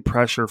immediate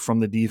pressure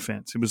from the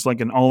defense. It was like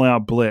an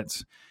all-out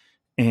blitz.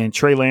 And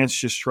Trey Lance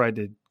just tried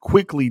to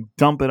quickly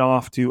dump it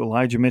off to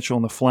Elijah Mitchell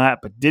in the flat,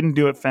 but didn't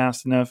do it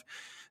fast enough.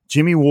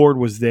 Jimmy Ward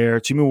was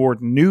there. Jimmy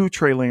Ward knew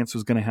Trey Lance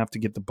was going to have to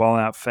get the ball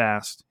out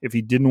fast if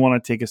he didn't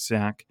want to take a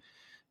sack.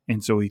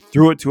 And so he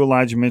threw it to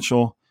Elijah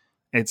Mitchell.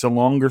 It's a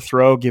longer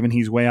throw, given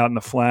he's way out in the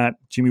flat.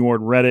 Jimmy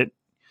Ward read it,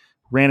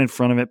 ran in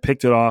front of it,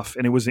 picked it off,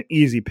 and it was an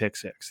easy pick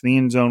six. The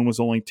end zone was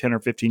only 10 or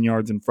 15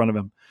 yards in front of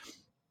him.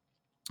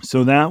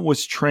 So that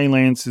was Trey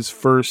Lance's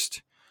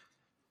first,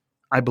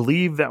 I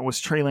believe that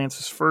was Trey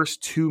Lance's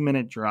first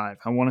 2-minute drive.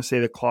 I want to say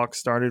the clock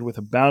started with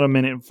about 1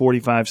 minute and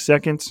 45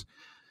 seconds.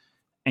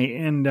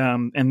 And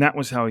that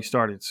was how he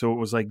started. So it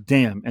was like,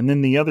 damn. And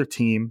then the other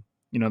team,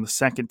 the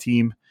second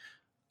team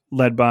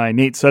led by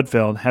Nate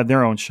Sudfeld, had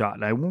their own shot.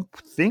 And I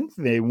think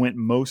they went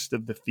most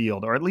of the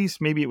field, or at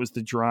least maybe it was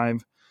the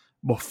drive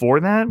before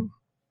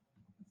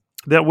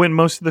that went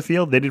most of the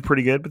field. They did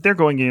pretty good, but they're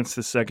going against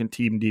the second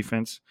team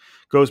defense.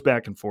 Goes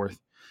back and forth.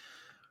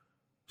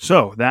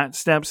 So that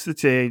sets the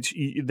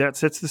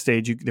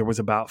stage. There was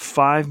about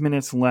 5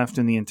 minutes left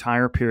in the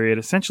entire period,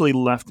 essentially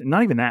left,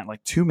 not even that,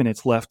 like 2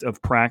 minutes left of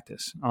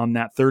practice on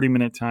that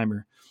 30-minute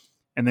timer.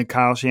 And then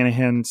Kyle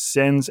Shanahan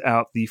sends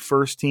out the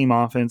first team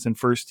offense and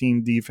first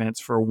team defense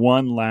for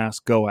one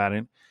last go at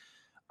it.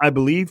 I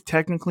believe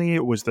technically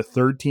it was the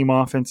third team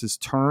offense's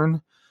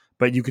turn,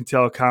 but you can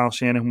tell Kyle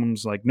Shanahan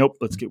was like, nope,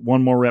 let's get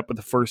one more rep with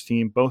the first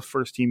team. Both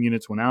first team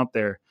units went out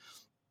there.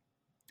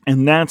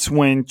 And that's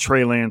when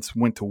Trey Lance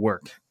went to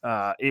work.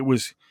 It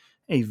was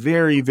a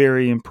very,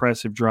 very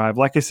impressive drive.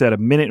 Like I said,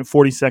 1 minute and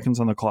 40 seconds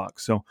on the clock.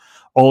 So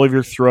all of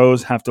your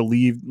throws have to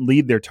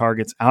lead their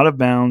targets out of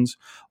bounds,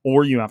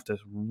 or you have to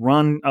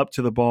run up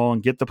to the ball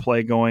and get the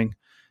play going.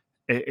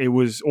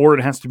 Or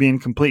it has to be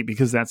incomplete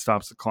because that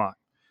stops the clock.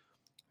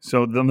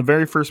 So on the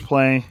very first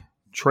play,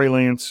 Trey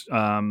Lance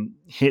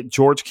hit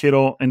George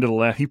Kittle into the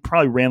left. He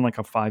probably ran like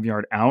a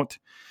 5-yard out.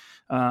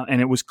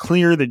 And it was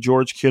clear that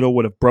George Kittle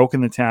would have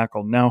broken the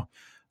tackle. Now,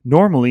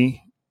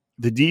 normally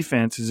the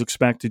defense is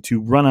expected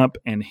to run up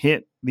and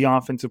hit the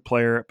offensive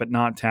player, but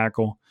not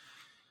tackle.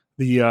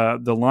 The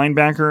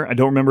linebacker, I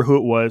don't remember who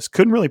it was,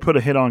 couldn't really put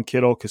a hit on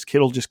Kittle because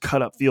Kittle just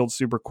cut up field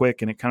super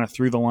quick, and it kind of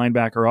threw the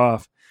linebacker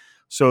off.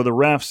 So the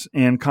refs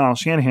and Kyle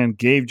Shanahan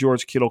gave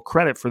George Kittle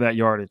credit for that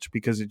yardage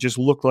because it just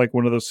looked like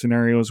one of those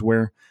scenarios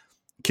where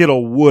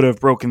Kittle would have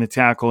broken the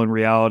tackle. In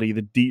reality,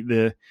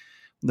 the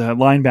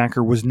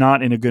linebacker was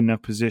not in a good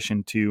enough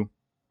position to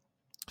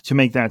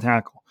make that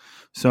tackle.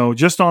 So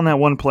just on that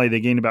one play, they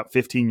gained about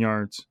 15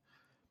 yards.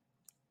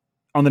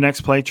 On the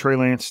next play, Trey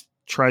Lance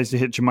tries to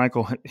hit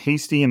Jermichael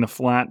Hasty in the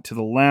flat to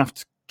the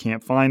left.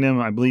 Can't find him.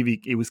 I believe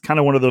it was kind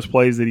of one of those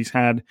plays that he's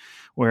had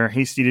where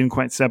Hasty didn't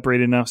quite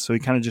separate enough, so he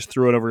kind of just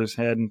threw it over his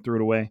head and threw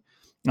it away.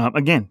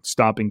 Again,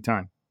 stopping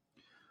time.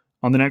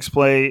 On the next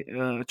play,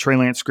 Trey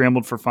Lance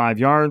scrambled for 5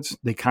 yards.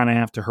 They kind of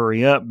have to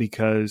hurry up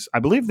because I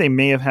believe they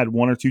may have had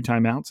 1 or 2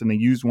 timeouts, and they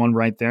used one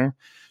right there.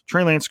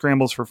 Trey Lance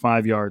scrambles for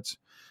 5 yards.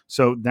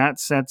 So that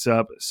sets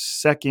up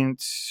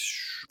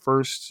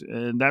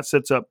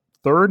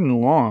third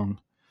and long.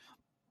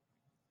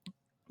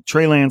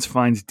 Trey Lance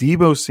finds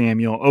Deebo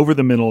Samuel over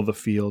the middle of the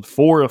field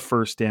for a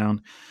first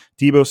down.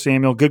 Deebo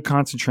Samuel, good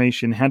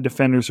concentration, had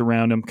defenders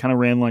around him, kind of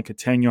ran like a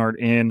 10-yard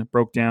in,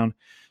 broke down.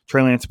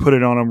 Trey Lance put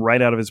it on him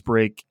right out of his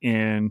break,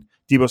 and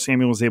Deebo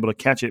Samuel was able to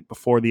catch it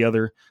before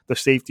the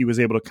safety was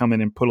able to come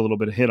in and put a little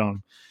bit of hit on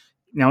him.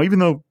 Now, even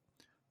though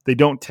they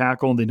don't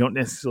tackle and they don't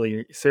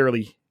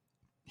necessarily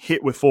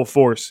hit with full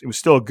force, it was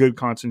still a good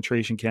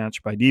concentration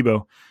catch by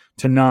Deebo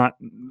to not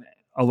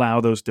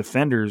allow those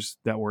defenders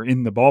that were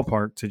in the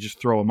ballpark to just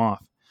throw him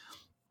off.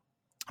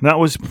 That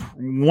was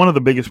one of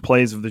the biggest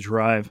plays of the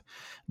drive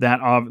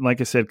that,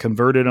 like I said,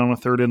 converted on a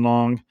third and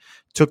long,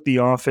 took the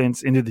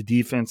offense into the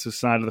defensive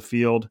side of the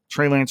field.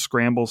 Trey Lance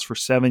scrambles for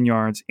 7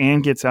 yards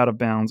and gets out of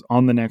bounds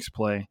on the next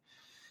play.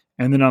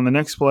 And then on the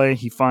next play,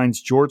 he finds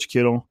George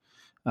Kittle,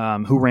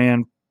 who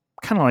ran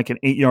kind of like an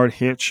 8-yard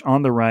hitch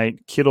on the right.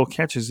 Kittle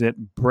catches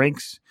it,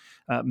 breaks,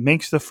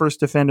 makes the first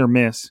defender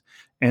miss,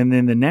 and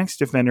then the next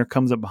defender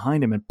comes up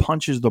behind him and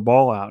punches the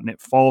ball out, and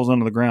it falls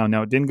onto the ground.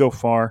 Now, it didn't go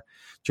far.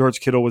 George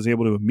Kittle was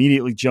able to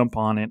immediately jump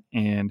on it,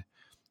 and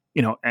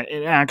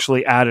it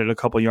actually added a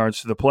couple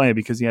yards to the play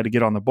because he had to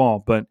get on the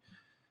ball. But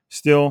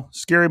still,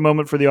 scary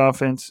moment for the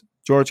offense.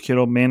 George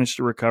Kittle managed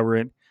to recover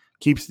it,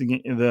 keeps the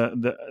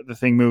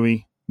thing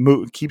moving,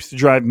 keeps the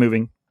drive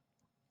moving.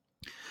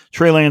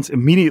 Trey Lance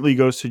immediately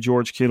goes to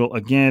George Kittle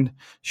again.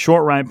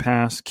 Short right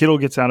pass. Kittle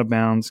gets out of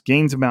bounds,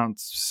 gains about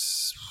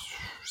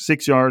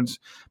 6 yards.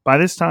 By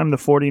this time, the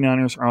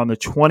 49ers are on the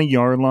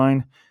 20-yard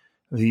line,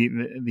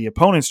 the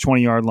opponent's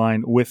 20-yard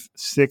line with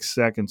 6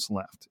 seconds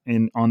left.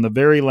 And on the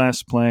very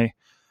last play,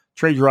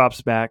 Trey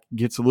drops back,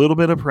 gets a little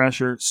bit of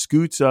pressure,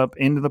 scoots up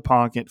into the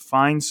pocket,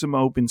 finds some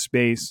open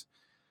space,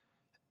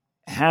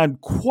 had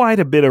quite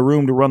a bit of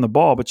room to run the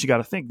ball, but you got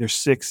to think there's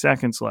 6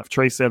 seconds left.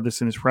 Trey said this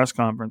in his press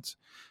conference.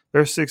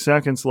 There's 6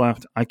 seconds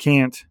left. I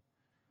can't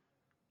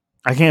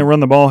run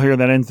the ball here.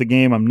 That ends the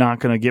game. I'm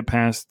not going to get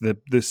past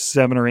the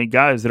 7 or 8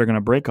 guys that are going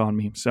to break on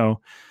me.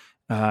 So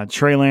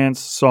Trey Lance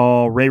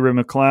saw Ray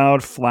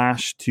McCloud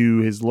flash to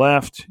his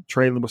left.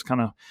 Trey was kind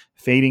of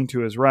fading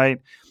to his right.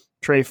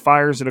 Trey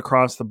fires it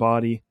across the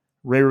body.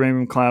 Ray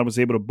McCloud was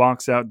able to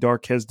box out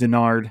Darqueze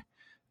Dennard,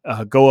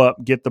 go up,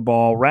 get the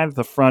ball right at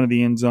the front of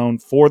the end zone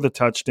for the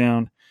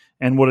touchdown,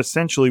 and what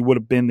essentially would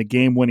have been the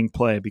game-winning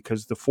play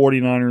because the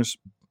 49ers,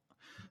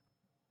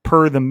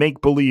 per the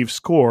make-believe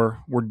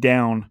score, were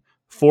down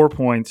 4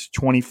 points,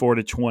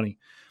 24-20.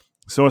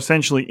 So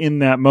essentially in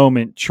that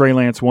moment, Trey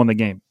Lance won the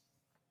game.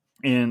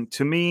 And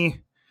to me,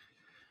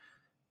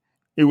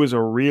 it was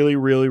a really,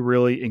 really,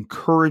 really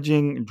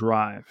encouraging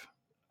drive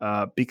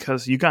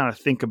because you got to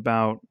think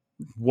about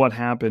what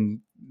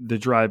happened the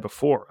drive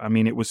before. I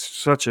mean, it was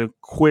such a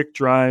quick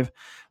drive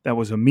that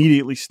was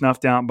immediately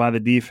snuffed out by the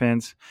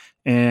defense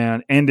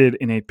and ended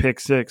in a pick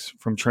six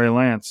from Trey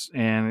Lance.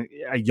 And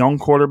a young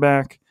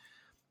quarterback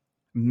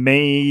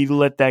may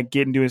let that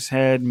get into his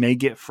head, may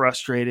get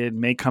frustrated,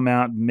 may come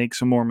out and make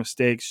some more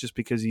mistakes just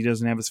because he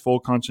doesn't have his full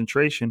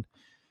concentration.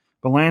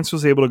 But Lance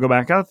was able to go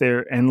back out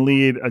there and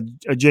lead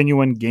a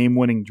genuine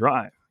game-winning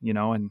drive,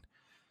 and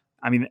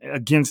I mean,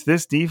 against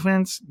this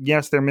defense,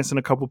 yes, they're missing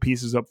a couple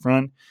pieces up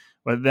front,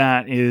 but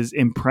that is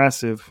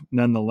impressive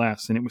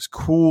nonetheless. And it was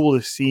cool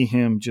to see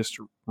him just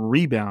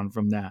rebound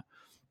from that.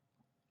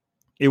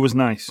 It was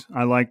nice.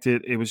 I liked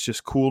it. It was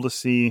just cool to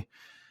see.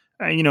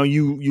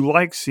 You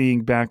like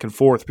seeing back and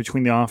forth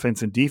between the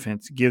offense and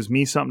defense. It gives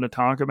me something to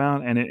talk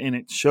about, and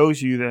it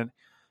shows you that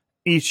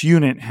each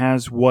unit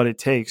has what it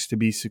takes to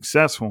be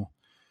successful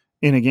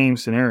in a game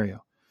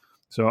scenario.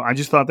 So I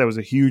just thought that was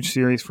a huge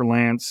series for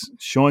Lance,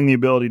 showing the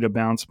ability to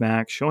bounce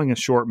back, showing a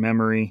short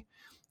memory.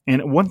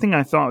 And one thing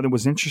I thought that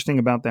was interesting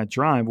about that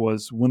drive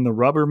was when the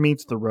rubber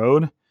meets the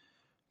road,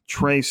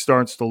 Trey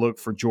starts to look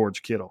for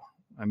George Kittle.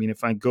 I mean,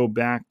 if I go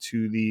back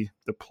to the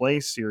play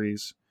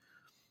series,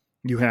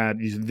 you had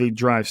the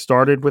drive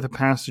started with a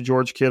pass to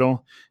George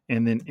Kittle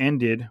and then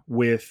ended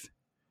with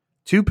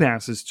 2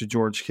 passes to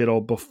George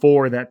Kittle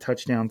before that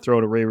touchdown throw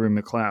to Ray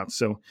McCloud.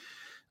 So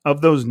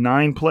of those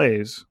 9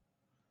 plays,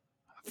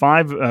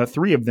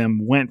 3 of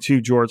them went to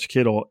George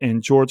Kittle,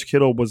 and George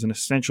Kittle was an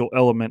essential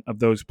element of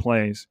those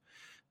plays.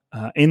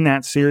 In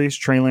that series,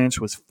 Trey Lance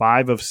was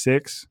 5 of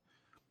 6.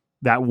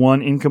 That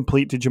one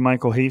incomplete to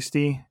JaMychal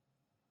Hasty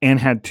and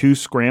had 2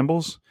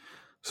 scrambles.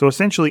 So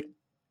essentially,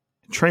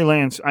 Trey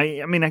Lance,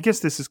 I mean, I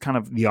guess this is kind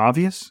of the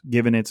obvious,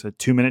 given it's a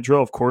 2-minute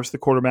drill. Of course, the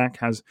quarterback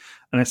has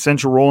an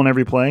essential role in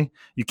every play.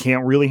 You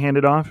can't really hand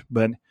it off,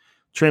 but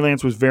Trey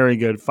Lance was very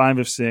good, 5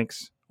 of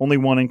 6, only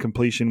 1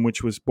 incompletion,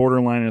 which was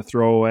borderline a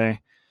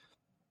throwaway.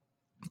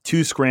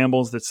 2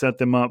 scrambles that set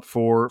them up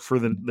for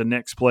the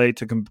next play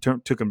to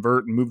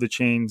convert and move the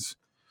chains.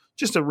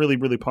 Just a really,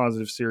 really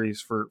positive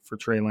series for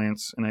Trey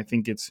Lance. And I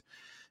think it's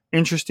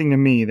interesting to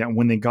me that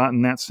when they got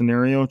in that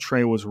scenario,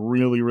 Trey was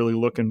really, really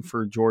looking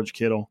for George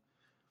Kittle.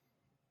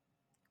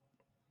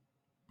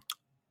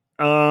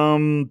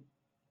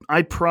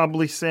 I'd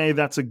probably say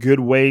that's a good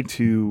way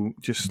to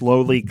just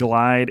slowly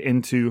glide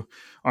into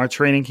our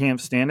training camp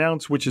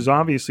standouts, which is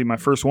obviously my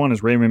first one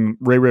is Ray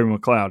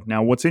McCloud.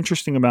 Now, what's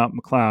interesting about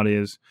McCloud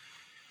is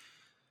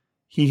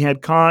he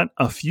had caught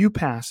a few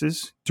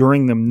passes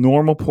during the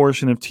normal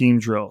portion of team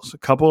drills. A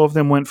couple of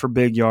them went for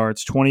big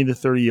yards, 20 to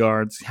 30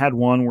 yards. Had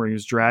one where he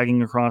was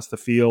dragging across the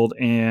field,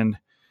 and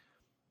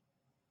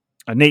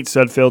Nate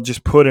Sudfeld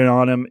just put it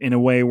on him in a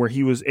way where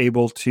he was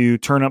able to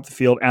turn up the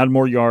field, add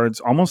more yards,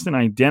 almost an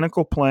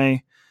identical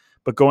play,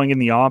 but going in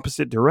the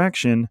opposite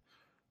direction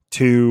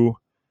to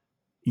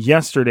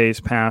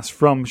yesterday's pass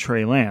from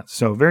Trey Lance.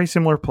 So very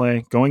similar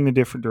play, going the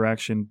different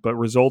direction, but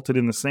resulted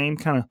in the same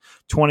kind of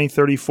 20,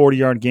 30,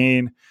 40-yard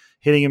gain,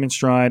 hitting him in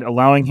stride,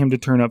 allowing him to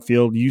turn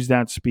upfield, use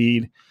that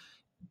speed.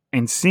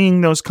 And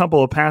seeing those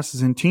couple of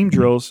passes in team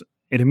drills,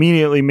 it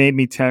immediately made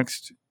me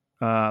text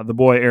the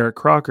boy Eric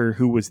Crocker,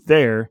 who was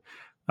there.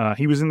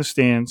 He was in the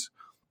stands.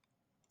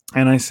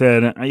 And I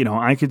said,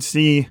 I could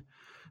see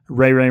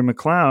Ray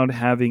McCloud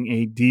having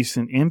a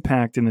decent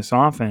impact in this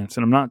offense.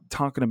 And I'm not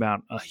talking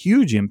about a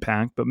huge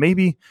impact, but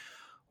maybe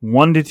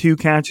 1 to 2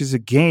 catches a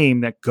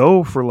game that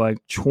go for like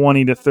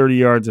 20 to 30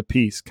 yards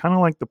apiece, kind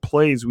of like the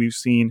plays we've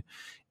seen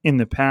in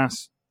the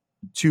past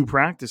 2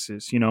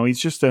 practices.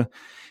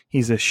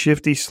 He's a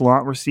shifty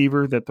slot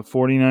receiver that the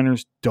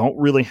 49ers don't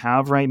really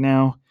have right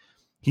now.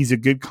 He's a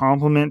good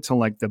complement to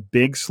like the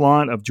big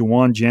slot of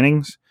Juwan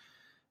Jennings.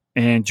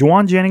 And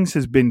Juwan Jennings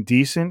has been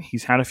decent.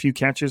 He's had a few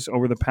catches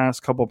over the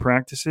past couple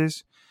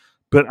practices,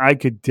 but I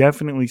could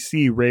definitely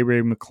see Ray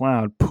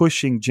McCloud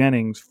pushing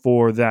Jennings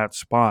for that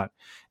spot.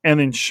 And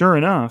then sure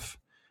enough,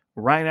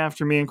 right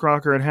after me and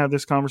Crocker had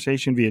this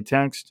conversation via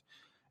text,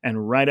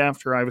 and right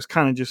after I was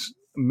kind of just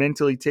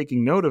mentally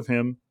taking note of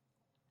him,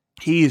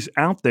 he's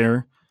out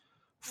there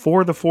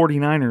for the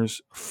 49ers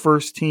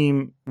first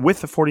team, with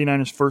the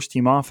 49ers first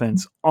team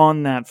offense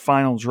on that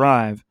final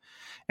drive,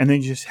 and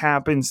then just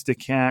happens to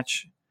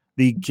catch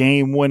the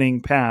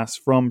game-winning pass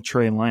from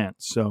Trey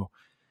Lance. So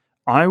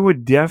I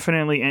would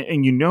definitely,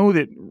 and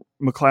that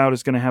McCloud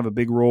is going to have a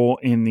big role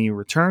in the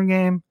return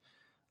game,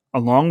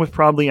 along with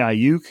probably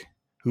Ayuk,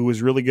 who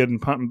was really good in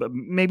punting, but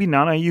maybe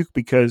not Ayuk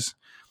because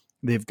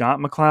they've got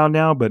McCloud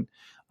now. But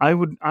I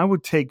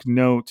would take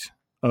note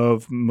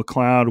of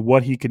McCloud,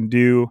 what he can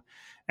do,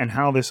 and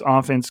how this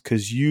offense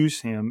could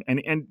use him.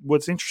 And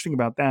what's interesting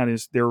about that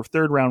is their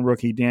third-round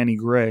rookie, Danny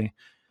Gray,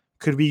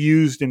 could be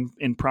used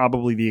in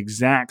probably the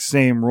exact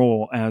same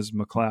role as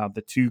McCloud.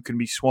 The two can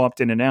be swapped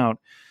in and out,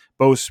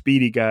 both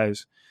speedy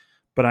guys.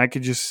 But I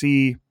could just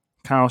see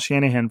Kyle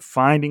Shanahan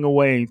finding a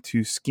way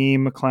to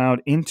scheme McCloud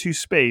into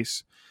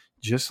space,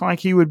 just like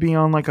he would be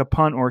on like a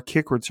punt or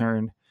kick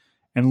return,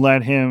 and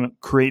let him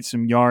create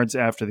some yards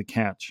after the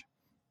catch.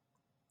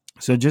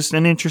 So just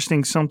an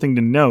interesting something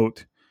to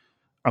note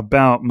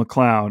about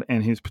McCloud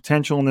and his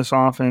potential in this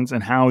offense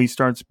and how he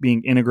starts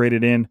being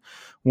integrated in.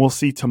 We'll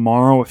see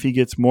tomorrow if he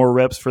gets more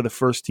reps for the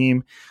first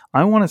team.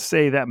 I want to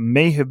say that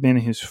may have been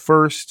his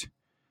first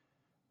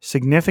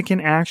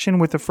significant action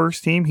with the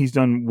first team. He's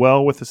done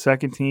well with the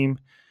second team,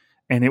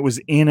 and it was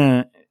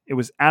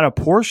at a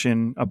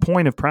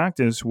point of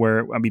practice where,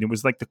 it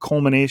was like the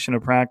culmination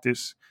of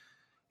practice,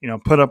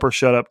 put up or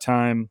shut up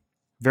time,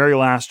 very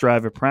last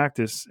drive of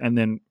practice, and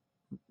then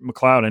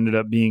McCloud ended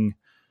up being,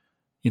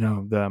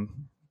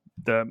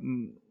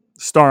 the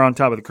star on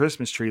top of the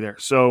Christmas tree there.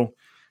 So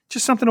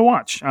just something to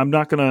watch. I don't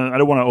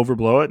want to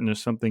overblow it, and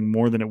there's something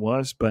more than it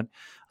was, but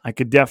I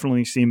could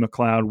definitely see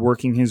McCloud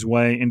working his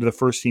way into the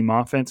first team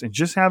offense and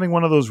just having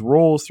one of those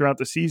roles throughout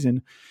the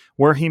season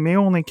where he may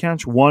only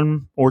catch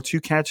 1 or 2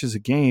 catches a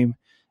game,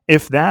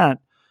 if that,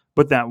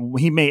 but that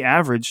he may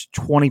average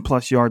 20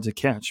 plus yards a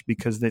catch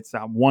because it's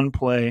that one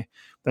play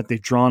that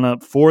they've drawn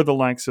up for the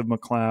likes of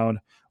McCloud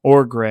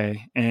or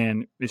Gray,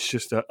 and it's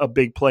just a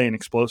big play and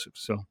explosive.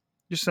 So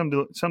just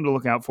something to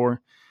look out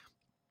for.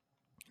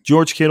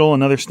 George Kittle,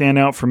 another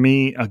standout for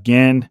me,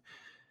 again,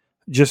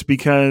 just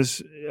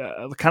because,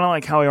 kind of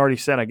like how I already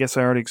said, I guess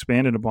I already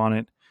expanded upon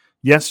it.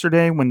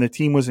 Yesterday, when the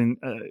team was in,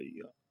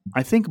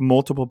 I think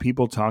multiple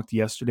people talked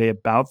yesterday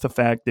about the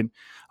fact that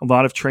a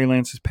lot of Trey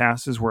Lance's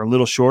passes were a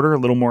little shorter, a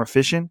little more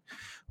efficient.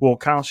 Well,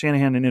 Kyle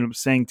Shanahan ended up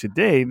saying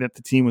today that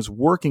the team was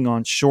working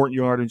on short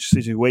yardage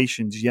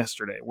situations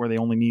yesterday where they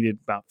only needed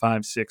about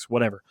 5, 6,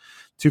 whatever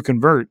to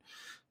convert.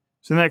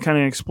 So that kind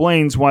of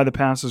explains why the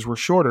passes were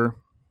shorter.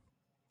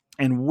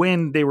 And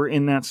when they were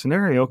in that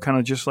scenario, kind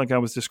of just like I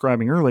was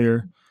describing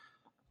earlier,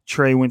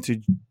 Trey went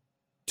to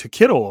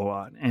Kittle a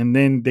lot. And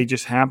then they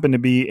just happened to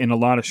be in a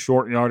lot of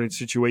short yardage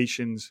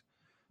situations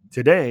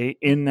today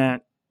in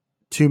that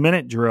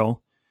 2-minute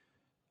drill.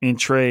 And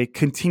Trey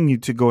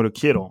continued to go to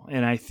Kittle.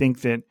 And I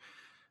think that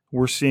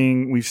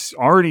we've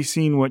already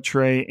seen what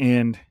Trey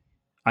and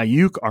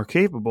Ayuk are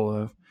capable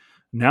of.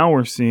 Now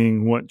we're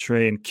seeing what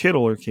Trey and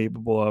Kittle are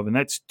capable of. And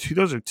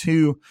those are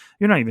two,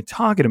 you're not even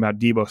talking about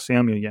Deebo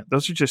Samuel yet.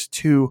 Those are just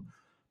two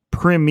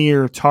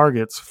premier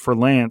targets for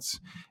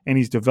Lance. And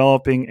he's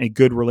developing a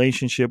good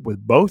relationship with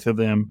both of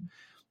them.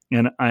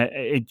 And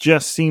it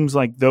just seems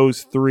like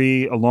those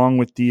three, along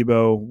with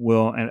Deebo,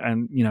 will,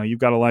 and you've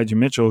got Elijah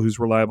Mitchell, who's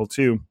reliable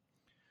too,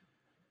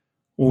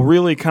 will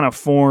really kind of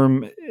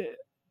form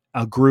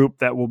a group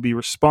that will be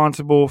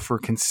responsible for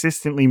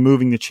consistently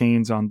moving the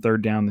chains on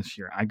third down this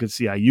year. I could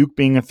see Ayuk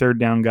being a third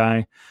down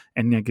guy,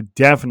 and I could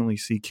definitely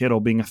see Kittle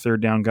being a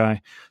third down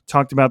guy.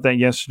 Talked about that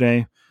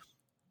yesterday.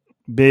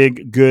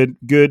 Big, good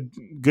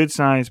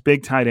size,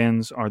 big tight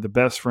ends are the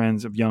best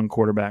friends of young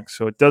quarterbacks.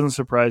 So it doesn't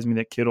surprise me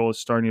that Kittle is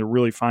starting to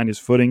really find his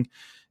footing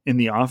in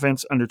the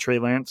offense under Trey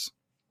Lance.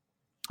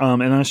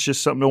 And that's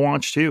just something to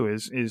watch too.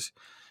 Is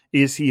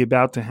he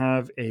about to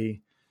have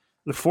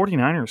the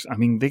 49ers, I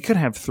mean, they could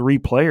have 3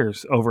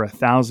 players over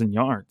 1,000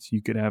 yards.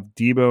 You could have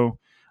Deebo,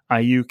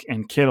 Ayuk,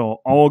 and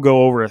Kittle all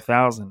go over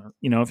 1,000.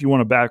 If you want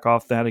to back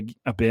off that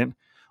a bit,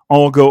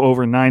 all go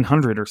over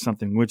 900 or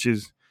something,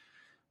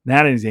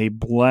 that is a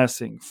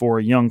blessing for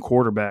a young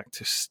quarterback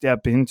to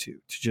step into,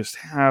 to just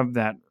have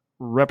that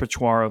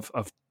repertoire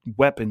of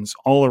weapons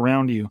all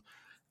around you.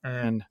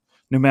 And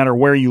no matter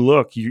where you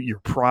look, you're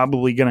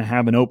probably going to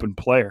have an open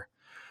player.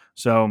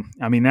 So,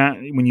 I mean, that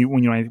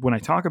when I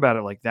talk about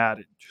it like that,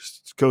 it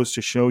just goes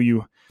to show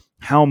you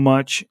how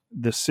much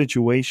the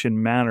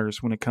situation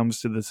matters when it comes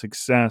to the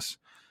success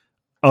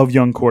of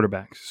young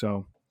quarterbacks.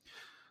 So,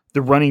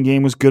 the running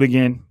game was good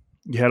again.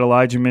 You had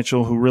Elijah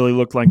Mitchell, who really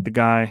looked like the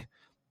guy.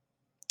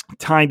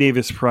 Ty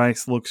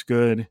Davis-Price looks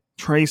good.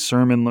 Trey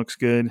Sermon looks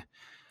good.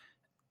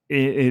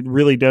 It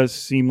really does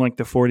seem like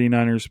the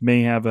 49ers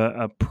may have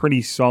a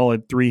pretty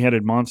solid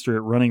 3-headed monster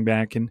at running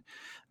back. And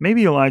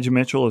maybe Elijah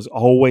Mitchell is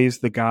always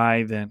the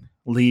guy that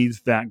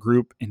leads that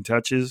group in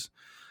touches,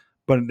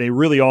 but they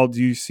really all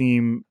do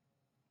seem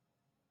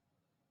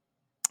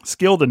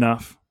skilled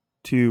enough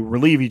to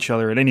relieve each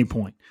other at any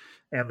point.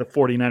 And the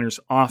 49ers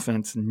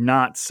offense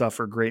not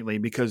suffer greatly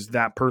because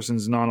that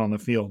person's not on the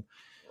field.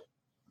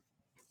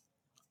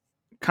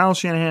 Kyle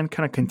Shanahan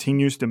kind of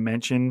continues to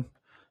mention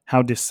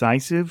how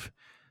decisive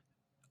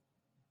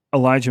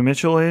Elijah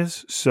Mitchell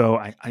is. So,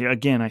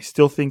 I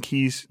still think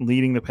he's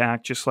leading the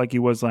pack just like he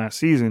was last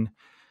season.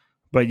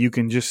 But you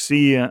can just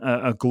see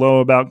a glow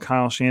about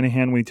Kyle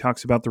Shanahan when he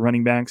talks about the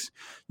running backs.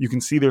 You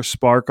can see their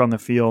spark on the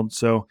field.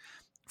 So,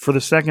 for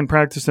the second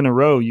practice in a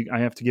row, I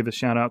have to give a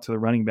shout out to the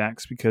running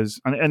backs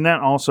and that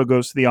also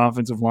goes to the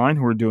offensive line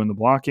who are doing the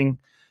blocking.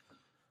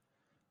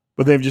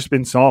 But they've just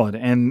been solid.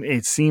 And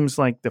it seems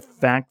like the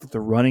fact that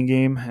the running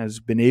game has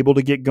been able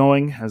to get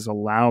going has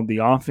allowed the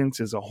offense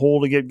as a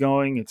whole to get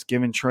going. It's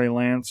given Trey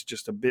Lance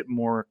just a bit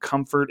more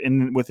comfort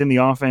within the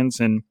offense.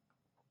 And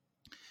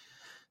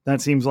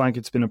that seems like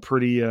it's been a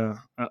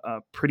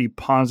pretty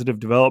positive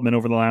development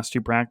over the last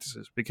 2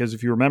 practices. Because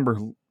if you remember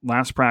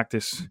last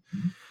practice,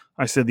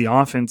 I said the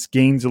offense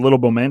gains a little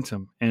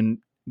momentum. And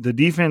the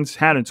defense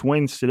had its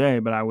wins today,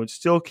 but I would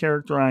still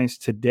characterize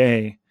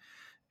today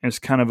as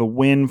kind of a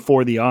win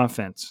for the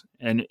offense.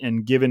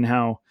 And given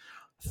how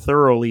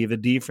thoroughly the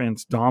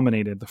defense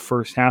dominated the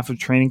first half of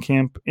training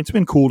camp, it's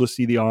been cool to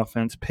see the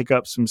offense pick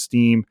up some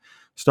steam,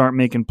 start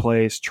making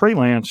plays. Trey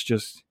Lance,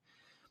 just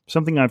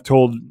something I've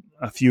told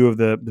a few of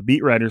the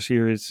beat writers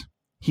here, is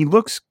he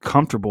looks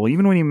comfortable.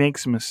 Even when he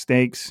makes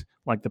mistakes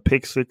like the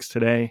pick 6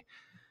 today,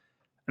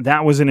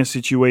 that was in a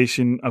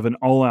situation of an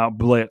all-out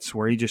blitz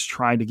where he just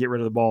tried to get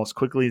rid of the ball as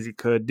quickly as he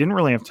could. Didn't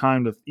really have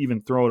time to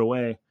even throw it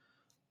away.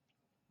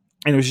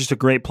 And it was just a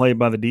great play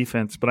by the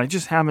defense. But I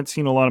just haven't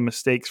seen a lot of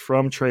mistakes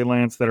from Trey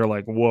Lance that are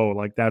like, whoa,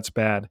 like that's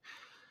bad.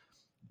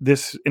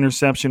 This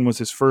interception was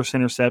his first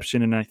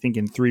interception, and I think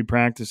in 3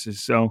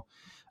 practices. So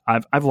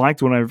I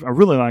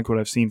really like what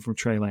I've seen from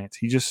Trey Lance.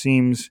 He just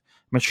seems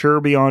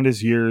mature beyond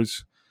his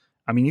years.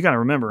 I mean, you got to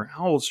remember,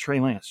 how old is Trey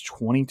Lance?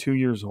 22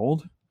 years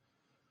old?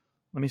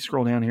 Let me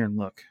scroll down here and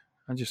look.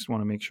 I just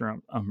want to make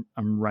sure I'm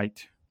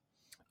right.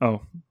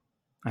 Oh,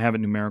 I have a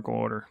numerical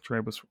order.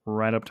 Trey was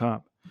right up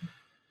top.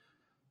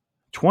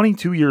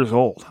 22 years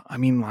old. I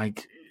mean,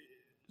 like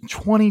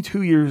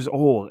 22 years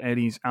old, and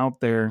he's out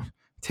there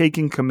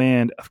taking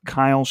command of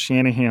Kyle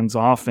Shanahan's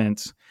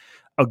offense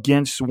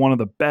against one of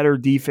the better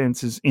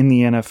defenses in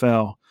the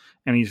NFL,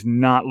 and he's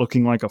not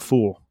looking like a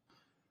fool.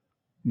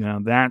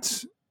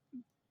 That's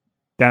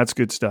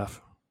good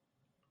stuff.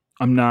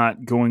 I'm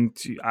not going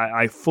to –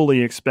 I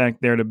fully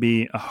expect there to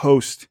be a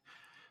host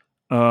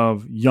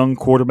of young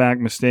quarterback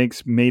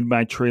mistakes made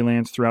by Trey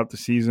Lance throughout the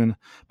season.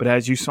 But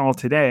as you saw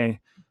today,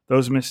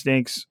 those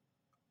mistakes,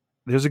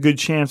 there's a good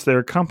chance they're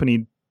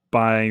accompanied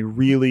by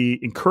really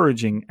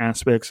encouraging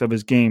aspects of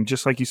his game,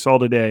 just like you saw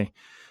today,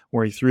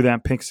 where he threw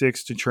that pick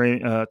six to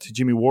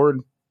Jimmy Ward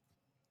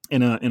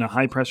in a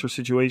high pressure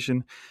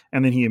situation,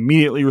 and then he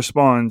immediately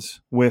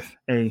responds with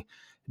a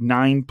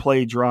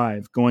 9-play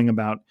drive going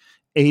about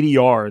 80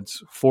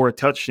 yards for a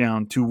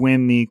touchdown to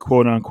win the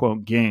quote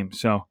unquote game.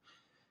 So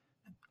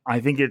I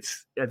think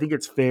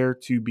it's fair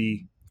to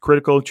be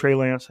critical of Trey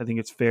Lance. I think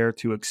it's fair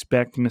to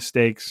expect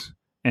mistakes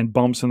and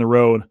bumps in the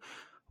road,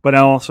 but I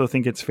also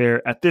think it's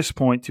fair at this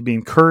point to be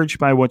encouraged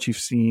by what you've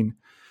seen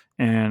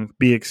and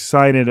be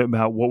excited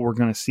about what we're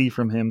going to see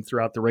from him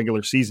throughout the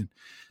regular season,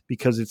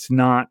 because it's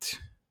not,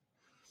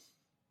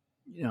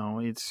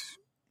 it's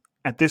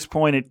at this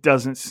point, it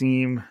doesn't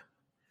seem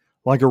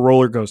like a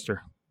roller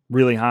coaster,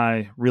 really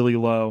high, really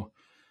low.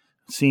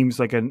 It seems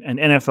like an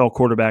NFL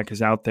quarterback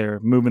is out there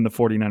moving the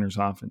 49ers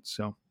offense.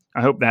 So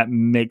I hope that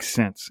makes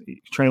sense.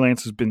 Trey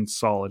Lance has been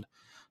solid.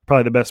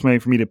 Probably the best way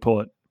for me to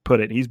put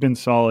it. He's been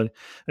solid,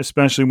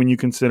 especially when you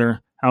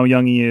consider how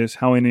young he is,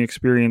 how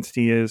inexperienced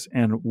he is,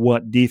 and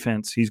what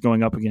defense he's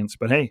going up against.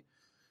 But hey,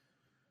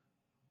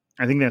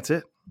 I think that's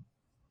it.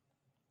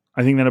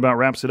 I think that about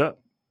wraps it up.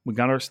 We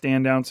got our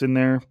standouts in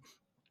there.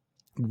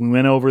 We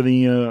went over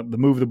the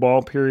move the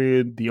ball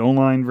period, the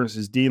O-line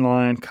versus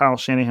D-line, Kyle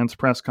Shanahan's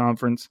press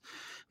conference,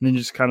 and then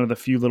just kind of the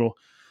few little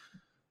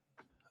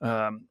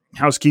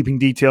housekeeping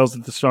details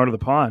at the start of the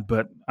pod.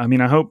 But I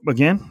mean, I hope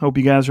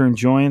you guys are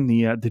enjoying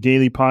the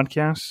daily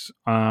podcasts.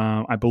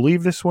 I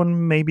believe this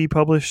one may be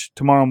published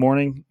tomorrow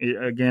morning.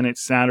 Again,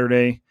 it's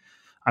Saturday.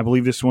 I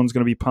believe this one's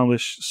going to be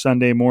published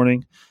Sunday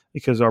morning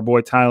because our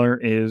boy Tyler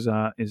is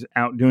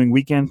out doing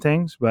weekend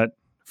things. But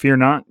fear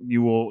not,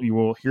 you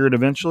will hear it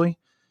eventually.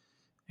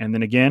 And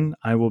then again,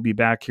 I will be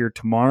back here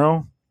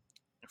tomorrow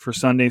for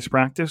Sunday's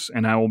practice,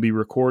 and I will be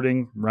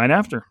recording right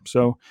after.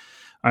 So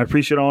I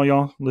appreciate all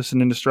y'all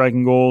listening to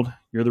Striking Gold.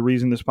 You're the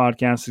reason this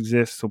podcast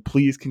exists, so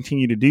please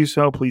continue to do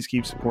so. Please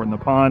keep supporting the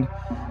pod.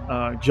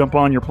 Jump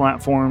on your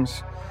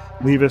platforms.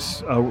 Leave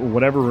us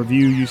whatever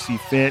review you see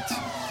fit.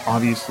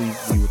 Obviously,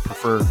 we would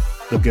prefer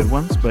the good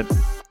ones, but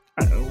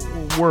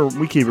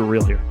we keep it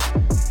real here.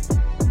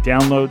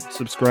 Download,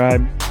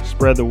 subscribe,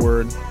 spread the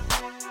word,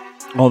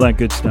 all that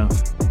good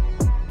stuff.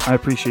 I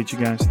appreciate you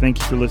guys. Thank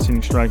you for listening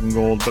to Striking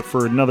Gold. But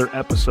for another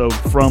episode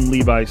from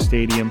Levi's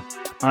Stadium,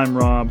 I'm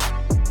Rob.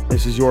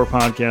 This is your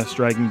podcast,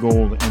 Striking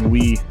Gold, and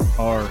we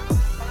are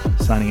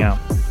signing out.